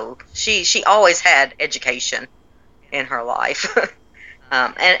 So she always had education in her life,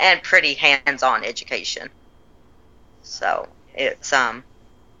 and pretty hands-on education. So it's been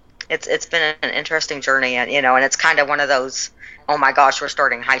an interesting journey, and and it's kind of one of those, oh my gosh, we're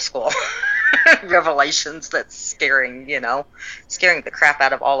starting high school revelations that's scaring the crap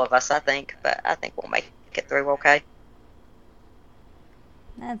out of all of us, I think. But I think we'll make it through okay.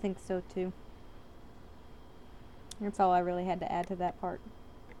 I think so too. That's all I really had to add to that part.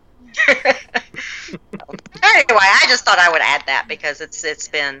 Anyway, I just thought I would add that because it's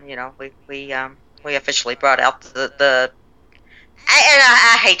been, we officially brought out I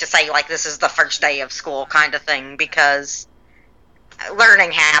hate to say like this is the first day of school kind of thing, because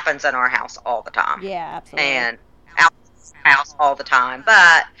learning happens in our house all the time. Yeah, absolutely. And out of the house all the time.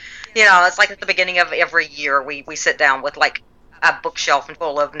 But, it's like at the beginning of every year we sit down with like a bookshelf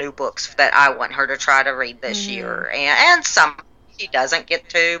full of new books that I want her to try to read this year. And some she doesn't get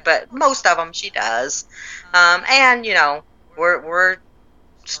to, but most of them she does. And, we're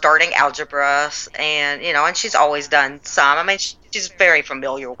starting algebra, and and she's always done some. I mean, she's very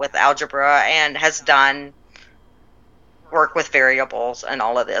familiar with algebra and has done work with variables and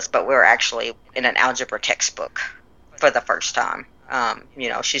all of this, but we're actually in an algebra textbook for the first time.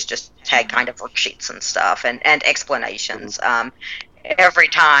 She's just had kind of worksheets and stuff and explanations. Every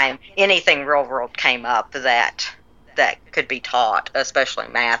time anything real world came up that could be taught, especially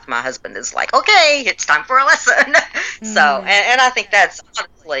math, my husband is like, okay, it's time for a lesson. So, and I think that's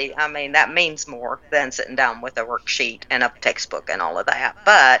honestly, I mean, that means more than sitting down with a worksheet and a textbook and all of that.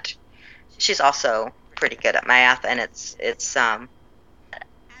 But she's also pretty good at math, and it's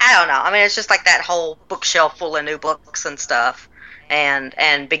I don't know. I mean, it's just like that whole bookshelf full of new books and stuff,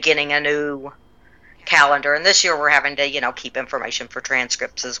 and beginning a new calendar. And this year we're having to, keep information for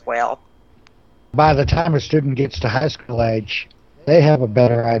transcripts as well. By the time a student gets to high school age, they have a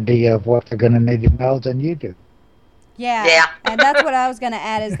better idea of what they're going to need to know than you do. Yeah. And that's what I was going to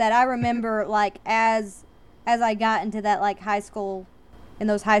add, is that I remember, like, as I got into that, like, high school, in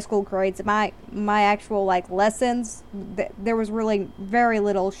those high school grades, my actual, like, lessons, there was really very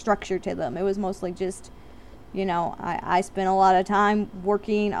little structure to them. It was mostly just, I spent a lot of time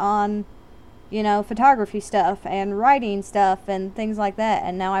working on, photography stuff and writing stuff and things like that.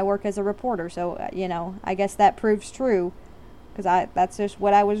 And now I work as a reporter. So, I guess that proves true, because that's just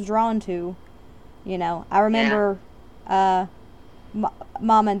what I was drawn to. I remember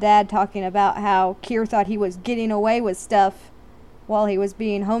Mom and Dad talking about how Kier thought he was getting away with stuff while he was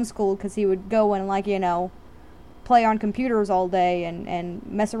being homeschooled, because he would go and, like, play on computers all day and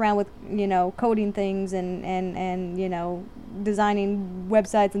mess around with, coding things and designing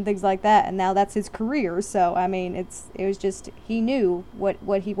websites and things like that. And now that's his career. So, I mean, it was just, he knew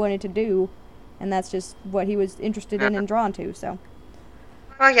what he wanted to do, and that's just what he was interested in and drawn to. So.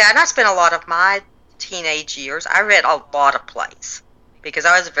 Well, yeah, and I spent a lot of my teenage years, I read a lot of plays because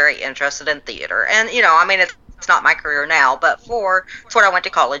I was very interested in theater. And, I mean, it's not my career now, but it's what I went to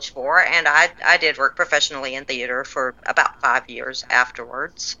college for, and I did work professionally in theater for about 5 years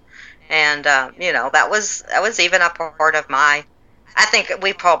afterwards. And that was even a part of my. I think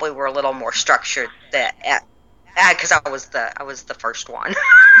we probably were a little more structured because I was the first one.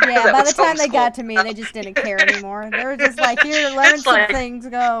 Yeah, by the time they got to me, they just didn't care anymore. They were just like, here, learn some things,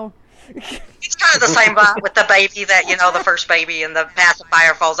 go. It's kind of the same vibe with the baby that, the first baby and the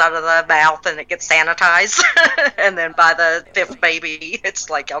pacifier falls out of the mouth and it gets sanitized. And then by the 5th baby, it's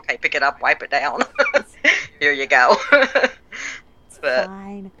like, okay, pick it up, wipe it down. Here you go. But,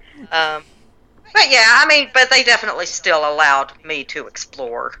 fine. But yeah, I mean, but they definitely still allowed me to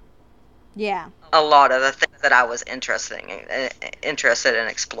explore. Yeah. A lot of the things that I was interested in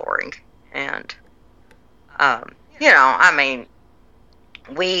exploring. And, I mean,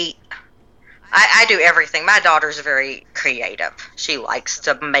 I do everything. My daughter's very creative. She likes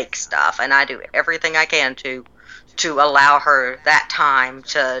to make stuff, and I do everything I can to allow her that time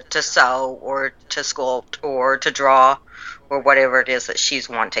to sew or to sculpt or to draw or whatever it is that she's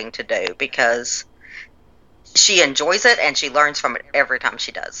wanting to do, because she enjoys it and she learns from it every time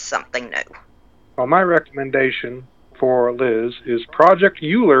she does something new. Well, my recommendation for Liz is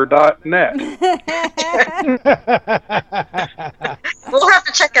projecteuler.net. We'll have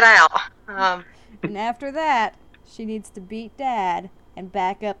to check it out. And after that, she needs to beat Dad and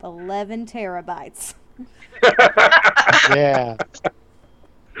back up 11 terabytes. Yeah.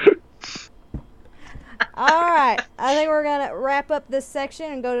 All right. I think we're going to wrap up this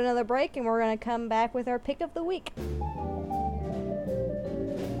section and go to another break, and we're going to come back with our pick of the week.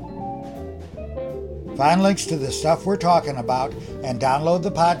 Find links to the stuff we're talking about and download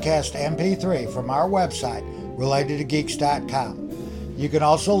the podcast MP3 from our website, relatedtogeeks.com. You can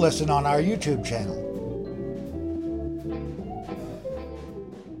also listen on our YouTube channel.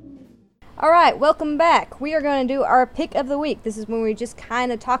 All right, welcome back. We are going to do our pick of the week. This is when we just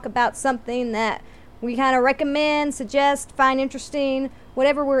kind of talk about something that we kind of recommend, suggest, find interesting,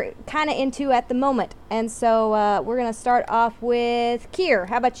 whatever we're kind of into at the moment. And so we're going to start off with Kier.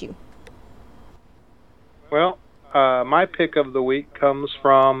 How about you? Well, my pick of the week comes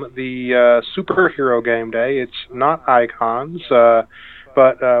from the Superhero Game Day. It's not Icons,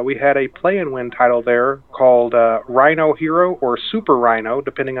 but we had a play-and-win title there called Rhino Hero or Super Rhino,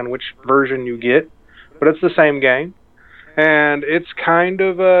 depending on which version you get. But it's the same game. And it's kind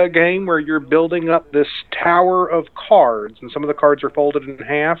of a game where you're building up this tower of cards, and some of the cards are folded in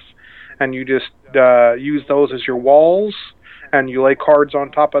half, and you just use those as your walls, and you lay cards on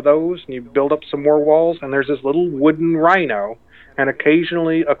top of those, and you build up some more walls, and there's this little wooden rhino, and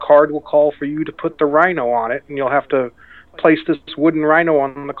occasionally a card will call for you to put the rhino on it, and you'll have to place this wooden rhino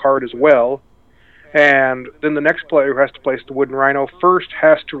on the card as well. And then the next player who has to place the wooden rhino first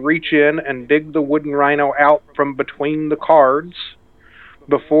has to reach in and dig the wooden rhino out from between the cards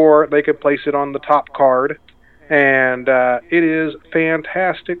before they can place it on the top card. And it is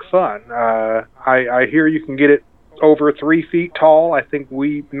fantastic fun. I hear you can get it over 3 feet tall. I think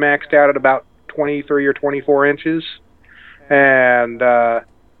we maxed out at about 23 or 24 inches. And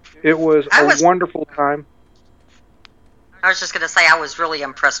it was a wonderful time. I was just going to say I was really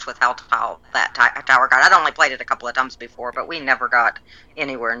impressed with how tall that tower got. I'd only played it a couple of times before, but we never got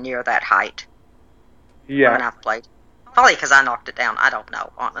anywhere near that height. Yeah. When I've played. Probably because I knocked it down. I don't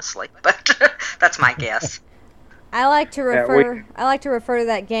know, honestly, but that's my guess. I like to refer to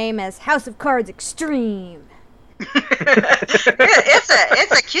that game as House of Cards Extreme.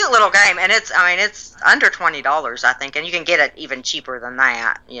 It's a cute little game, and it's under $20, I think, and you can get it even cheaper than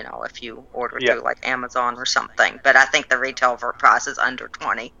that, if you order through like Amazon or something. But I think the retail price is under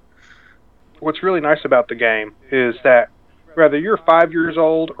 $20. What's really nice about the game is that whether you're 5 years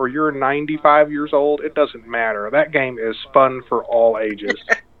old or you're 95 years old, it doesn't matter. That game is fun for all ages.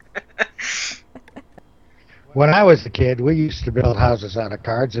 When I was a kid, we used to build houses out of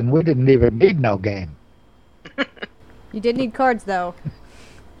cards, and we didn't even need no game. You did need cards, though.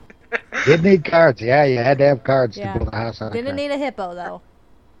 Did need cards, yeah. You had to have cards to build a house out of cards. Didn't need a hippo, though.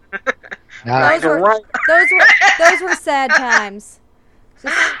 No. Those were sad times.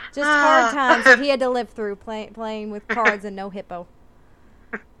 Just hard times that he had to live through playing with cards and no hippo.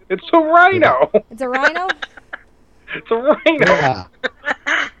 It's a rhino. It's a rhino? It's a rhino. Yeah.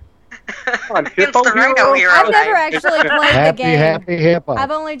 Come on, hippo the rhino hero. I've never actually played the game. Happy hippo.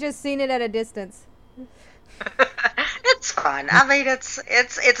 I've only just seen it at a distance. It's fun.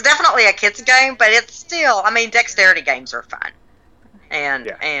 It's definitely a kid's game, but it's still. Dexterity games are fun,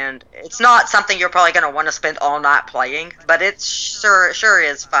 and it's not something you're probably going to want to spend all night playing. But it sure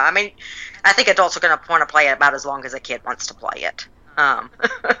is fun. I think adults are going to want to play it about as long as a kid wants to play it.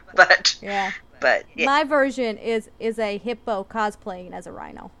 But yeah. But my version is a hippo cosplaying as a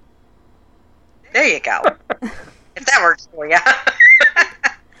rhino. There you go. If that works for you.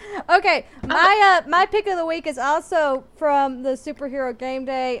 Okay, my pick of the week is also from the Superhero Game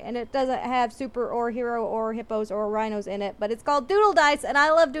Day, and it doesn't have super or hero or hippos or rhinos in it, but it's called Doodle Dice, and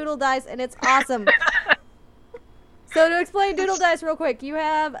I love Doodle Dice, and it's awesome. So to explain Doodle Dice real quick, you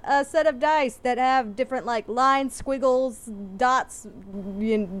have a set of dice that have different lines, squiggles, dots, a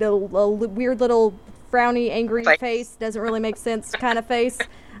weird little frowny, angry face, doesn't really make sense kind of face.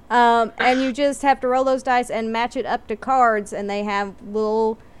 And you just have to roll those dice and match it up to cards, and they have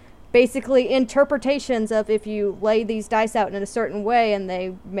little basically interpretations of if you lay these dice out in a certain way, and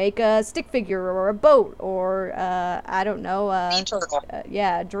they make a stick figure or a boat or I don't know, a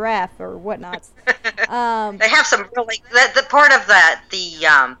giraffe or whatnot. They have some really the part of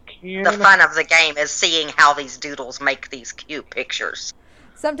the fun of the game is seeing how these doodles make these cute pictures.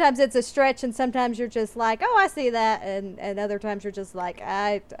 Sometimes it's a stretch, and sometimes you're just like, oh, I see that, and other times you're just like,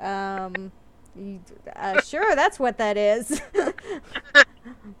 sure, that's what that is.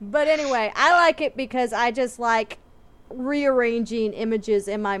 But anyway, I like it because I just like rearranging images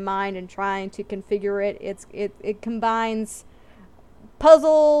in my mind and trying to configure it. It combines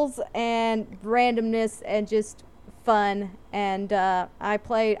puzzles and randomness and just fun. And I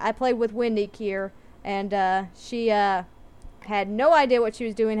played with Wendy Kier, and she had no idea what she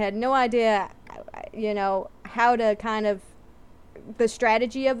was doing, had no idea how to kind of the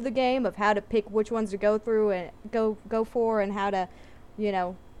strategy of the game of how to pick which ones to go through and go for, and how to,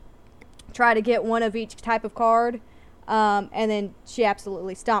 try to get one of each type of card. And then she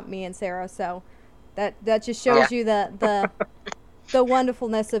absolutely stomped me and Sarah. So that just shows you the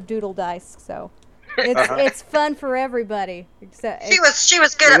wonderfulness of Doodle Dice. So it's fun for everybody. Except she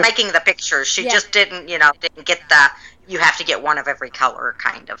was good at making the pictures. She just didn't get the you have to get one of every color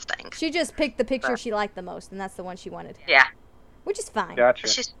kind of thing. She just picked the picture she liked the most, and that's the one she wanted. Yeah. Which is fine. Gotcha.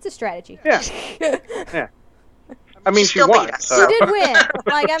 It's a strategy. Yeah. Yeah. I mean, she won. beat us. So. She did win.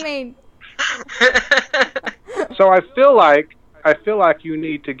 So I feel like you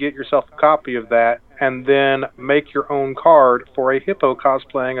need to get yourself a copy of that and then make your own card for a hippo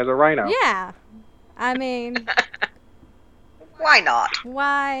cosplaying as a rhino. Yeah. I mean, why not?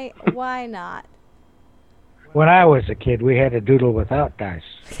 Why not? When I was a kid, we had a doodle without dice.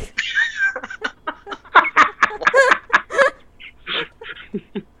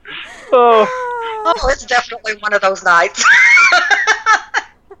 Oh, it's definitely one of those nights.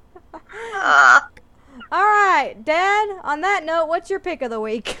 All right, Dad, on that note, what's your pick of the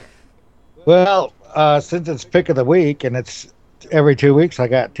week? Well, since it's pick of the week and it's every 2 weeks, I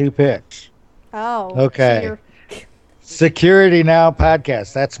got 2 picks. Oh. Okay. Security Now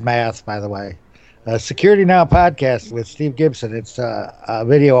podcast. That's math, by the way. Security Now podcast with Steve Gibson. It's a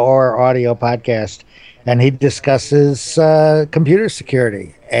video or audio podcast, and he discusses computer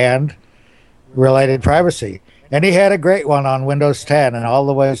security and related privacy. And he had a great one on Windows 10 and all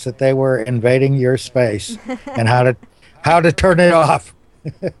the ways that they were invading your space and how to turn it off.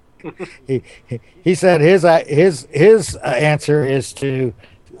 He said his answer is to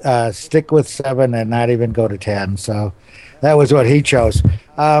stick with 7 and not even go to 10. So that was what he chose.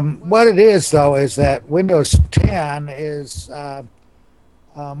 What it is, though, is that Windows 10 is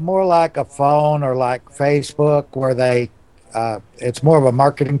more like a phone or like Facebook, where it's more of a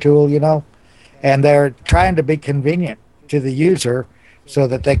marketing tool, and they're trying to be convenient to the user so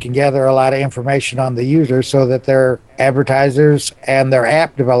that they can gather a lot of information on the user so that their advertisers and their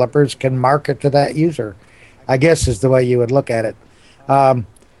app developers can market to that user, I guess is the way you would look at it.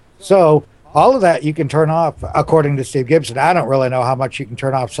 So all of that you can turn off, according to Steve Gibson. I don't really know how much you can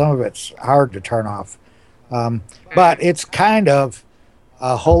turn off. Some of it's hard to turn off. But it's kind of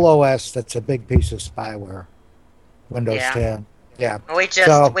a whole OS that's a big piece of spyware, Windows 10. Yeah. We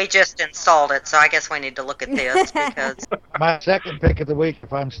just installed it, so I guess we need to look at this because my second pick of the week,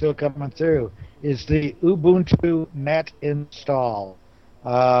 if I'm still coming through, is the Ubuntu Net install.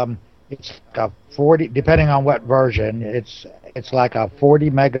 It's a 40, depending on what version, it's like a 40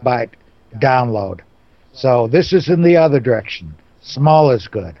 megabyte download. So this is in the other direction. Small is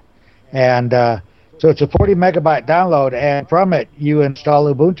good. And so it's a 40 megabyte download, and from it you install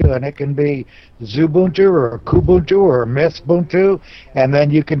Ubuntu, and it can be Xubuntu or Kubuntu or Mythbuntu, and then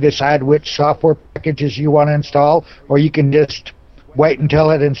you can decide which software packages you want to install, or you can just wait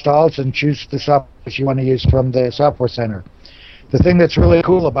until it installs and choose the software you want to use from the software center. The thing that's really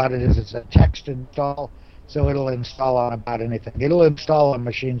cool about it is it's a text install, so it'll install on about anything. It'll install on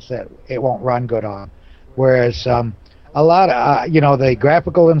machines that it won't run good on, whereas a lot of the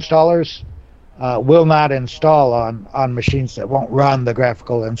graphical installers will not install on machines that won't run the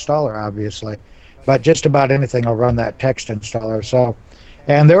graphical installer, obviously, but just about anything will run that text installer. So,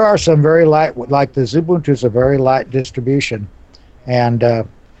 and there are some very light, like the Xubuntu is a very light distribution, and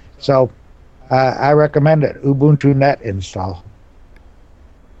so I recommend it. Ubuntu Net install.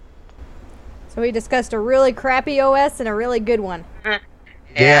 So we discussed a really crappy OS and a really good one.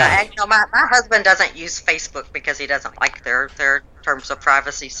 Yeah. And my husband doesn't use Facebook because he doesn't like their terms of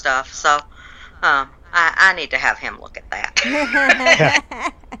privacy stuff. So I need to have him look at that.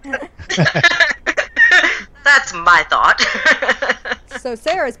 That's my thought. So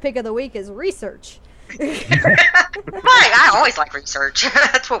Sarah's pick of the week is research. I always like research.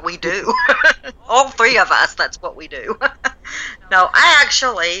 That's what we do. All three of us, that's what we do. No,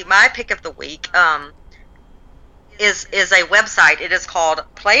 my pick of the week is a website. It is called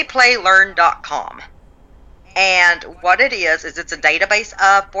playplaylearn.com. And what it is it's a database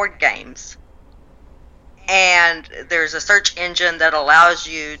of board games. And there's a search engine that allows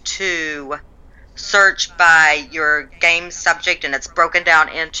you to search by your game subject, and it's broken down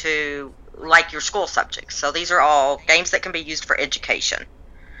into like your school subjects. So these are all games that can be used for education.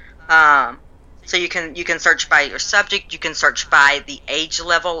 So you can search by your subject, you can search by the age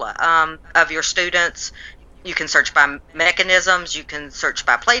level of your students, you can search by mechanisms, you can search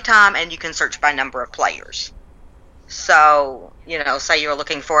by playtime, and you can search by number of players. So, say you're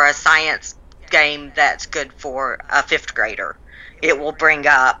looking for a science game that's good for a 5th grader. It will bring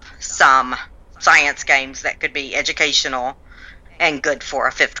up some science games that could be educational and good for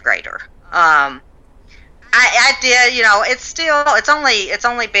a 5th grader. I did, it's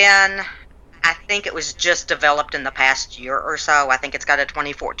only been, I think it was just developed in the past year or so. I think it's got a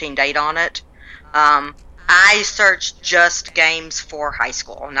 2014 date on it. I searched just games for high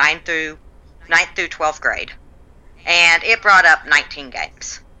school, 9th through 12th grade, and it brought up 19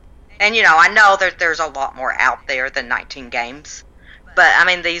 games. And, I know that there's a lot more out there than 19 games, but,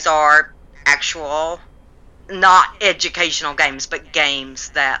 these are actual, not educational games, but games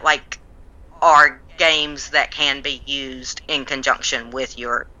that, are games that can be used in conjunction with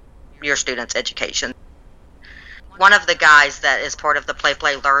your students' education. One of the guys that is part of the Play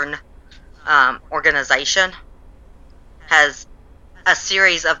Play Learn organization has a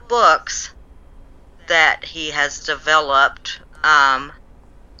series of books that he has developed, and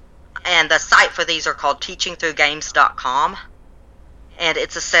the site for these are called teachingthroughgames.com, and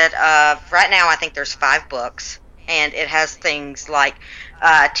it's a set of, right now I think there's 5 books, and it has things like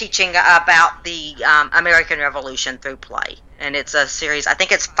teaching about the American Revolution through play. And it's a series, I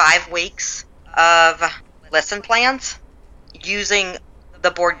think it's 5 weeks of lesson plans using the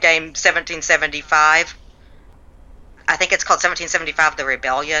board game 1775. I think it's called 1775 The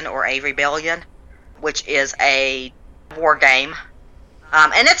Rebellion, or A Rebellion, which is a war game.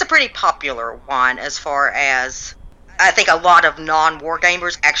 And it's a pretty popular one, as far as I think a lot of non-war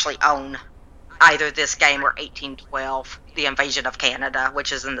gamers actually own either this game or 1812, The Invasion of Canada,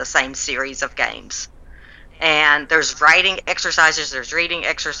 which is in the same series of games. And there's writing exercises, there's reading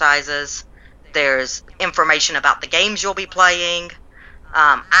exercises, there's information about the games you'll be playing.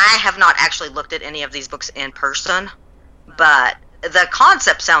 I have not actually looked at any of these books in person, but the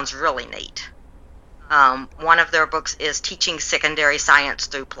concept sounds really neat. One of their books is Teaching Secondary Science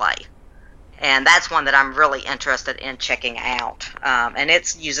Through Play. And that's one that I'm really interested in checking out. And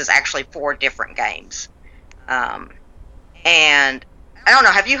it uses actually 4 different games. And I don't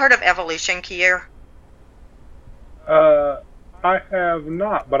know, have you heard of Evolution, Kier? I have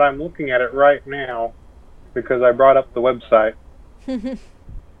not, but I'm looking at it right now because I brought up the website.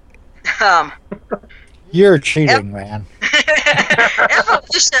 You're cheating, man.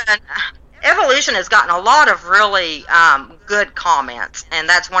 Evolution has gotten a lot of really good comments, and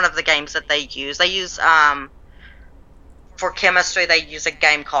that's one of the games that they use. They use, for chemistry, they use a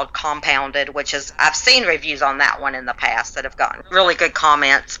game called Compounded, which is, I've seen reviews on that one in the past that have gotten really good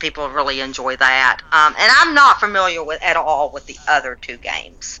comments. People really enjoy that. And I'm not familiar at all with the other 2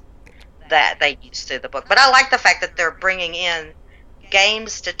 games that they use through the book. But I like the fact that they're bringing in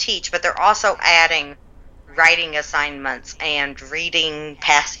games to teach, but they're also adding writing assignments and reading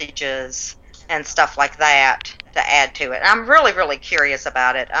passages and stuff like that to add to it. And I'm really, really curious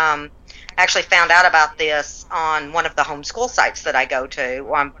about it. I actually found out about this on one of the homeschool sites that I go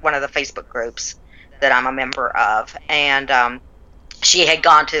to, on one of the Facebook groups that I'm a member of. And she had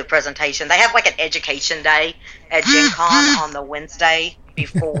gone to a presentation. They have like an education day at Gen Con on the Wednesday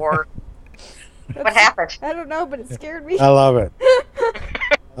before. What happened? I don't know, but it scared me. I love it.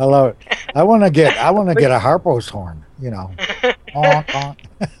 I love it. I want to get a Harpo's horn, Honk, honk.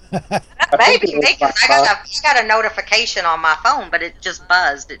 Maybe. I got a notification on my phone, but it just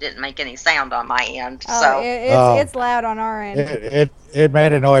buzzed. It didn't make any sound on my end. So it's loud on our end. It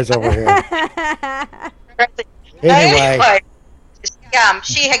made a noise over here. Anyway.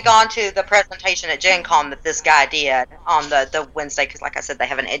 She had gone to the presentation at Gen Con that this guy did on the Wednesday, because like I said, they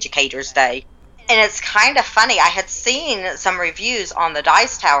have an educator's day. And it's kind of funny. I had seen some reviews on the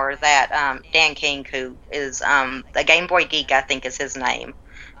Dice Tower that Dan King, who is the Game Boy Geek, I think is his name,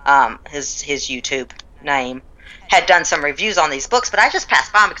 his YouTube name, had done some reviews on these books. But I just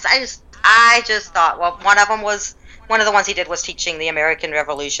passed by them because I just thought, well, one of the ones he did was teaching the American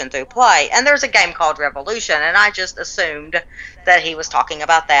Revolution through play, and there's a game called Revolution, and I just assumed that he was talking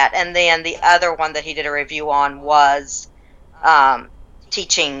about that. And then the other one that he did a review on was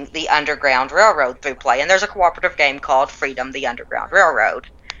teaching the Underground Railroad through play, and there's a cooperative game called Freedom, the Underground Railroad,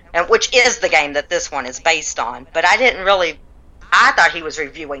 and which is the game that this one is based on. But I thought he was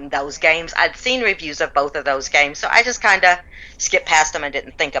reviewing those games. I'd seen reviews of both of those games, so I just kind of skipped past them and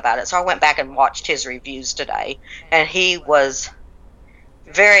didn't think about it. So I went back and watched his reviews today, and he was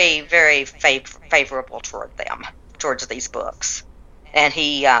very, very favorable towards these books. And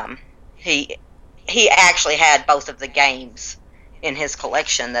he actually had both of the games in his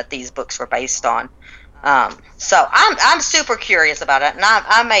collection that these books were based on. So I'm super curious about it, and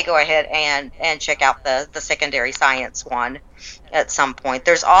I may go ahead and check out the secondary science one at some point.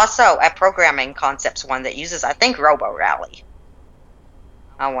 There's also a programming concepts one that uses, I think, Robo Rally,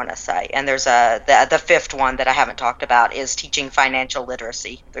 I want to say. And there's the 5th one that I haven't talked about is teaching financial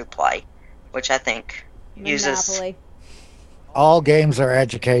literacy through play, which I think uses. Monopoly. All games are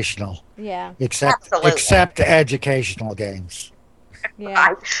educational, Yeah. except educational games. Yeah.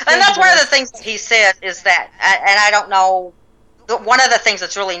 And that's one of the things that he said is that, and I don't know, one of the things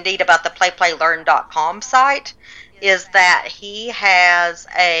that's really neat about the playplaylearn.com site is that he has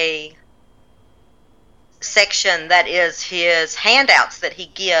a section that is his handouts that he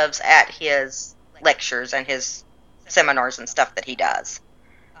gives at his lectures and his seminars and stuff that he does.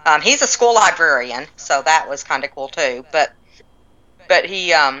 He's a school librarian, so that was kind of cool too. But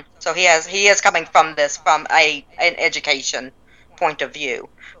he he is coming from an education point of view.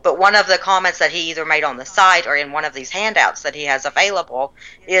 But one of the comments that he either made on the site or in one of these handouts that he has available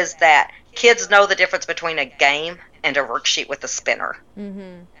is that kids know the difference between a game and a worksheet with a spinner.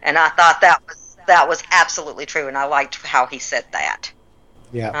 Mm-hmm. And I thought that was absolutely true, and I liked how he said that.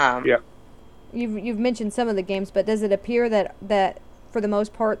 Yeah. Yeah. You've mentioned some of the games, but does it appear that for the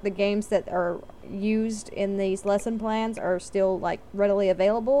most part the games that are used in these lesson plans are still like readily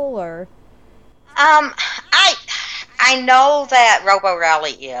available, or? I know that Robo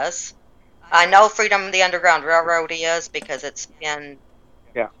Rally is. I know Freedom of the Underground Railroad is because it's been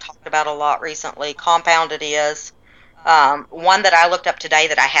talked about a lot recently. Compounded is. One that I looked up today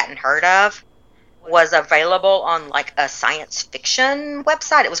that I hadn't heard of was available on like a science fiction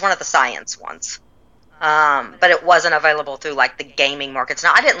website. It was one of the science ones. But it wasn't available through like the gaming markets.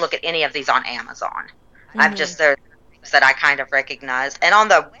 Now, I didn't look at any of these on Amazon. I've just, they're things that I kind of recognized. And on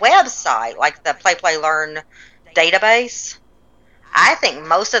the website, like the Play Learn database, I think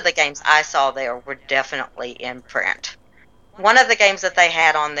most of the games I saw there were definitely in print. One of the games that they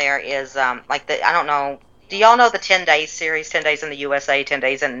had on there is I don't know, do y'all know the 10 Days series? 10 Days in the USA, 10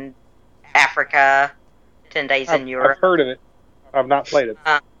 Days in Africa, 10 Days in Europe. I've heard of it. I've not played it.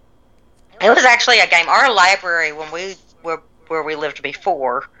 It was actually a game. Our library, when we were where we lived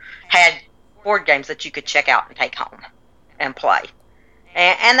before, had board games that you could check out and take home and play.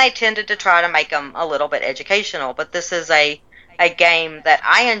 And they tended to try to make them a little bit educational. But this is a game that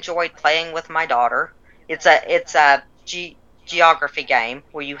I enjoyed playing with my daughter. It's a geography game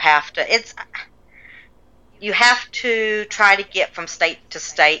where you have to try to get from state to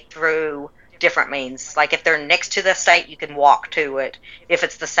state through different means. Like if they're next to the state, you can walk to it. If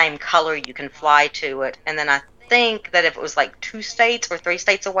it's the same color, you can fly to it. And then I think that if it was like 2 states or 3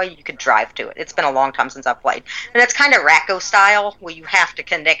 states away, you could drive to it. It's been a long time since I've played. And it's kind of Racco style where you have to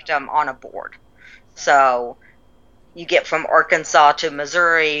connect them on a board. So you get from Arkansas to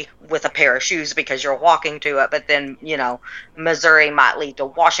Missouri with a pair of shoes because you're walking to it, but then, Missouri might lead to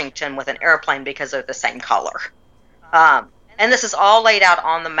Washington with an airplane because they're the same color. And this is all laid out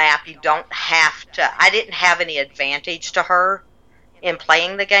on the map. You don't have to. I didn't have any advantage to her in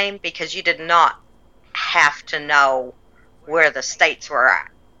playing the game because you did not have to know where the states were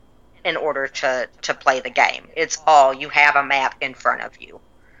at in order to play the game. It's all, you have a map in front of you.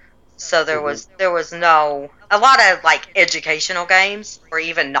 So there was no, a lot of like educational games or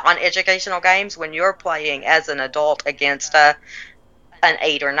even non-educational games when you're playing as an adult against an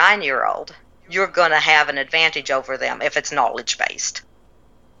 8 or 9 year old, you're going to have an advantage over them if it's knowledge based.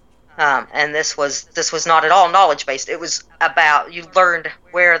 And this was not at all knowledge based. It was about, you learned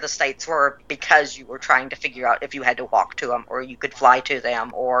where the states were because you were trying to figure out if you had to walk to them or you could fly to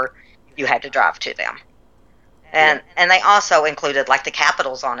them or you had to drive to them. And they also included like the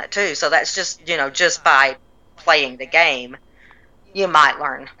capitals on it too. So that's just, just by playing the game, you might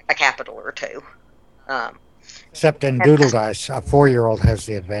learn a capital or two. Except in Doodle Dice, a 4-year-old has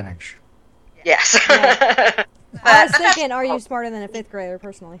the advantage. Yes. Yeah. I was thinking, are you smarter than a 5th grader,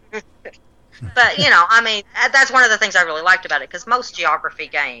 personally? But, that's one of the things I really liked about it, because most geography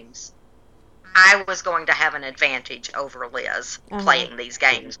games, I was going to have an advantage over Liz playing these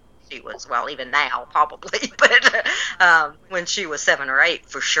games. She was, well, even now, probably, but when she was 7 or 8,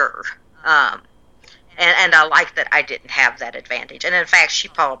 for sure. And I like that I didn't have that advantage. And in fact, she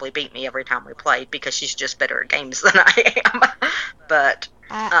probably beat me every time we played because she's just better at games than I am. But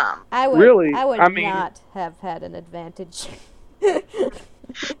I would really, not have had an advantage.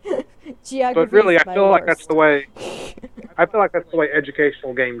 Geography. But really, I feel like worst. that's the way. I feel like that's the way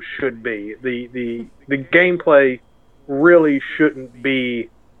educational games should be. The gameplay really shouldn't be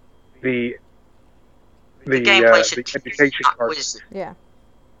the education part. Yeah.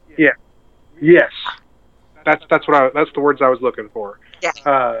 Yeah. Yes. That's the words I was looking for. Yeah.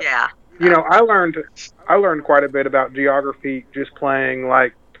 Yeah. I learned quite a bit about geography just playing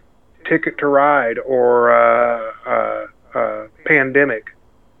like Ticket to Ride or Pandemic,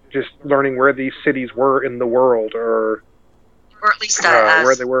 just learning where these cities were in the world, or Or at least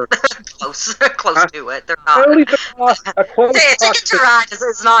where they were. close to it. They're not. At least a close Ticket to Ride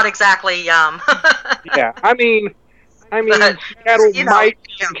is not exactly. Yeah, I mean, But, Seattle you know, might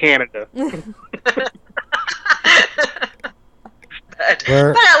be in Canada. but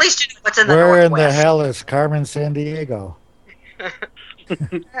Where- at least you know what's in the Where in the Northwest. hell is Carmen San Diego?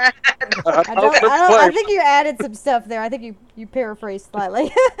 I think you added some stuff there. I think you paraphrased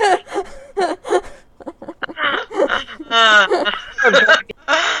slightly.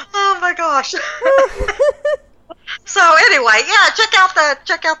 Oh my gosh. So anyway, yeah, check out the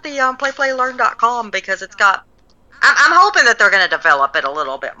playplaylearn.com because it's got. I'm hoping that they're going to develop it a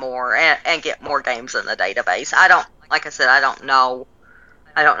little bit more and get more games in the database. Like I said, I don't know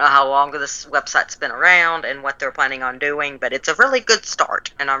how long this website's been around and what they're planning on doing, but it's a really good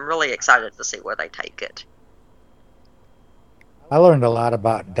start, and I'm really excited to see where they take it. I learned a lot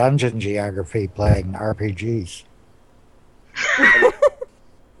about dungeon geography playing RPGs. I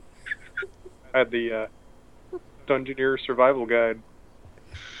had the Dungeoneer Survival Guide.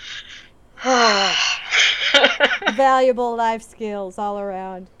 Valuable life skills all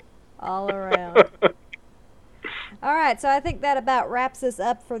around. All around. All right, so I think that about wraps us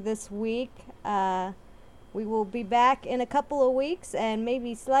up for this week. We will be back in a couple of weeks and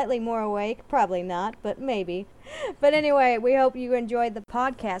maybe slightly more awake. Probably not, but maybe. But anyway, we hope you enjoyed the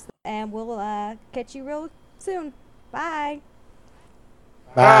podcast, and we'll catch you real soon. Bye.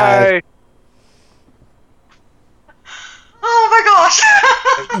 Bye. Oh my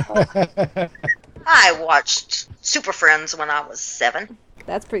gosh! I watched Super Friends when I was 7.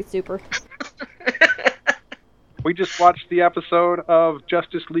 That's pretty super. We just watched the episode of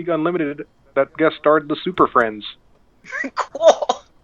Justice League Unlimited that guest starred the Super Friends. Cool.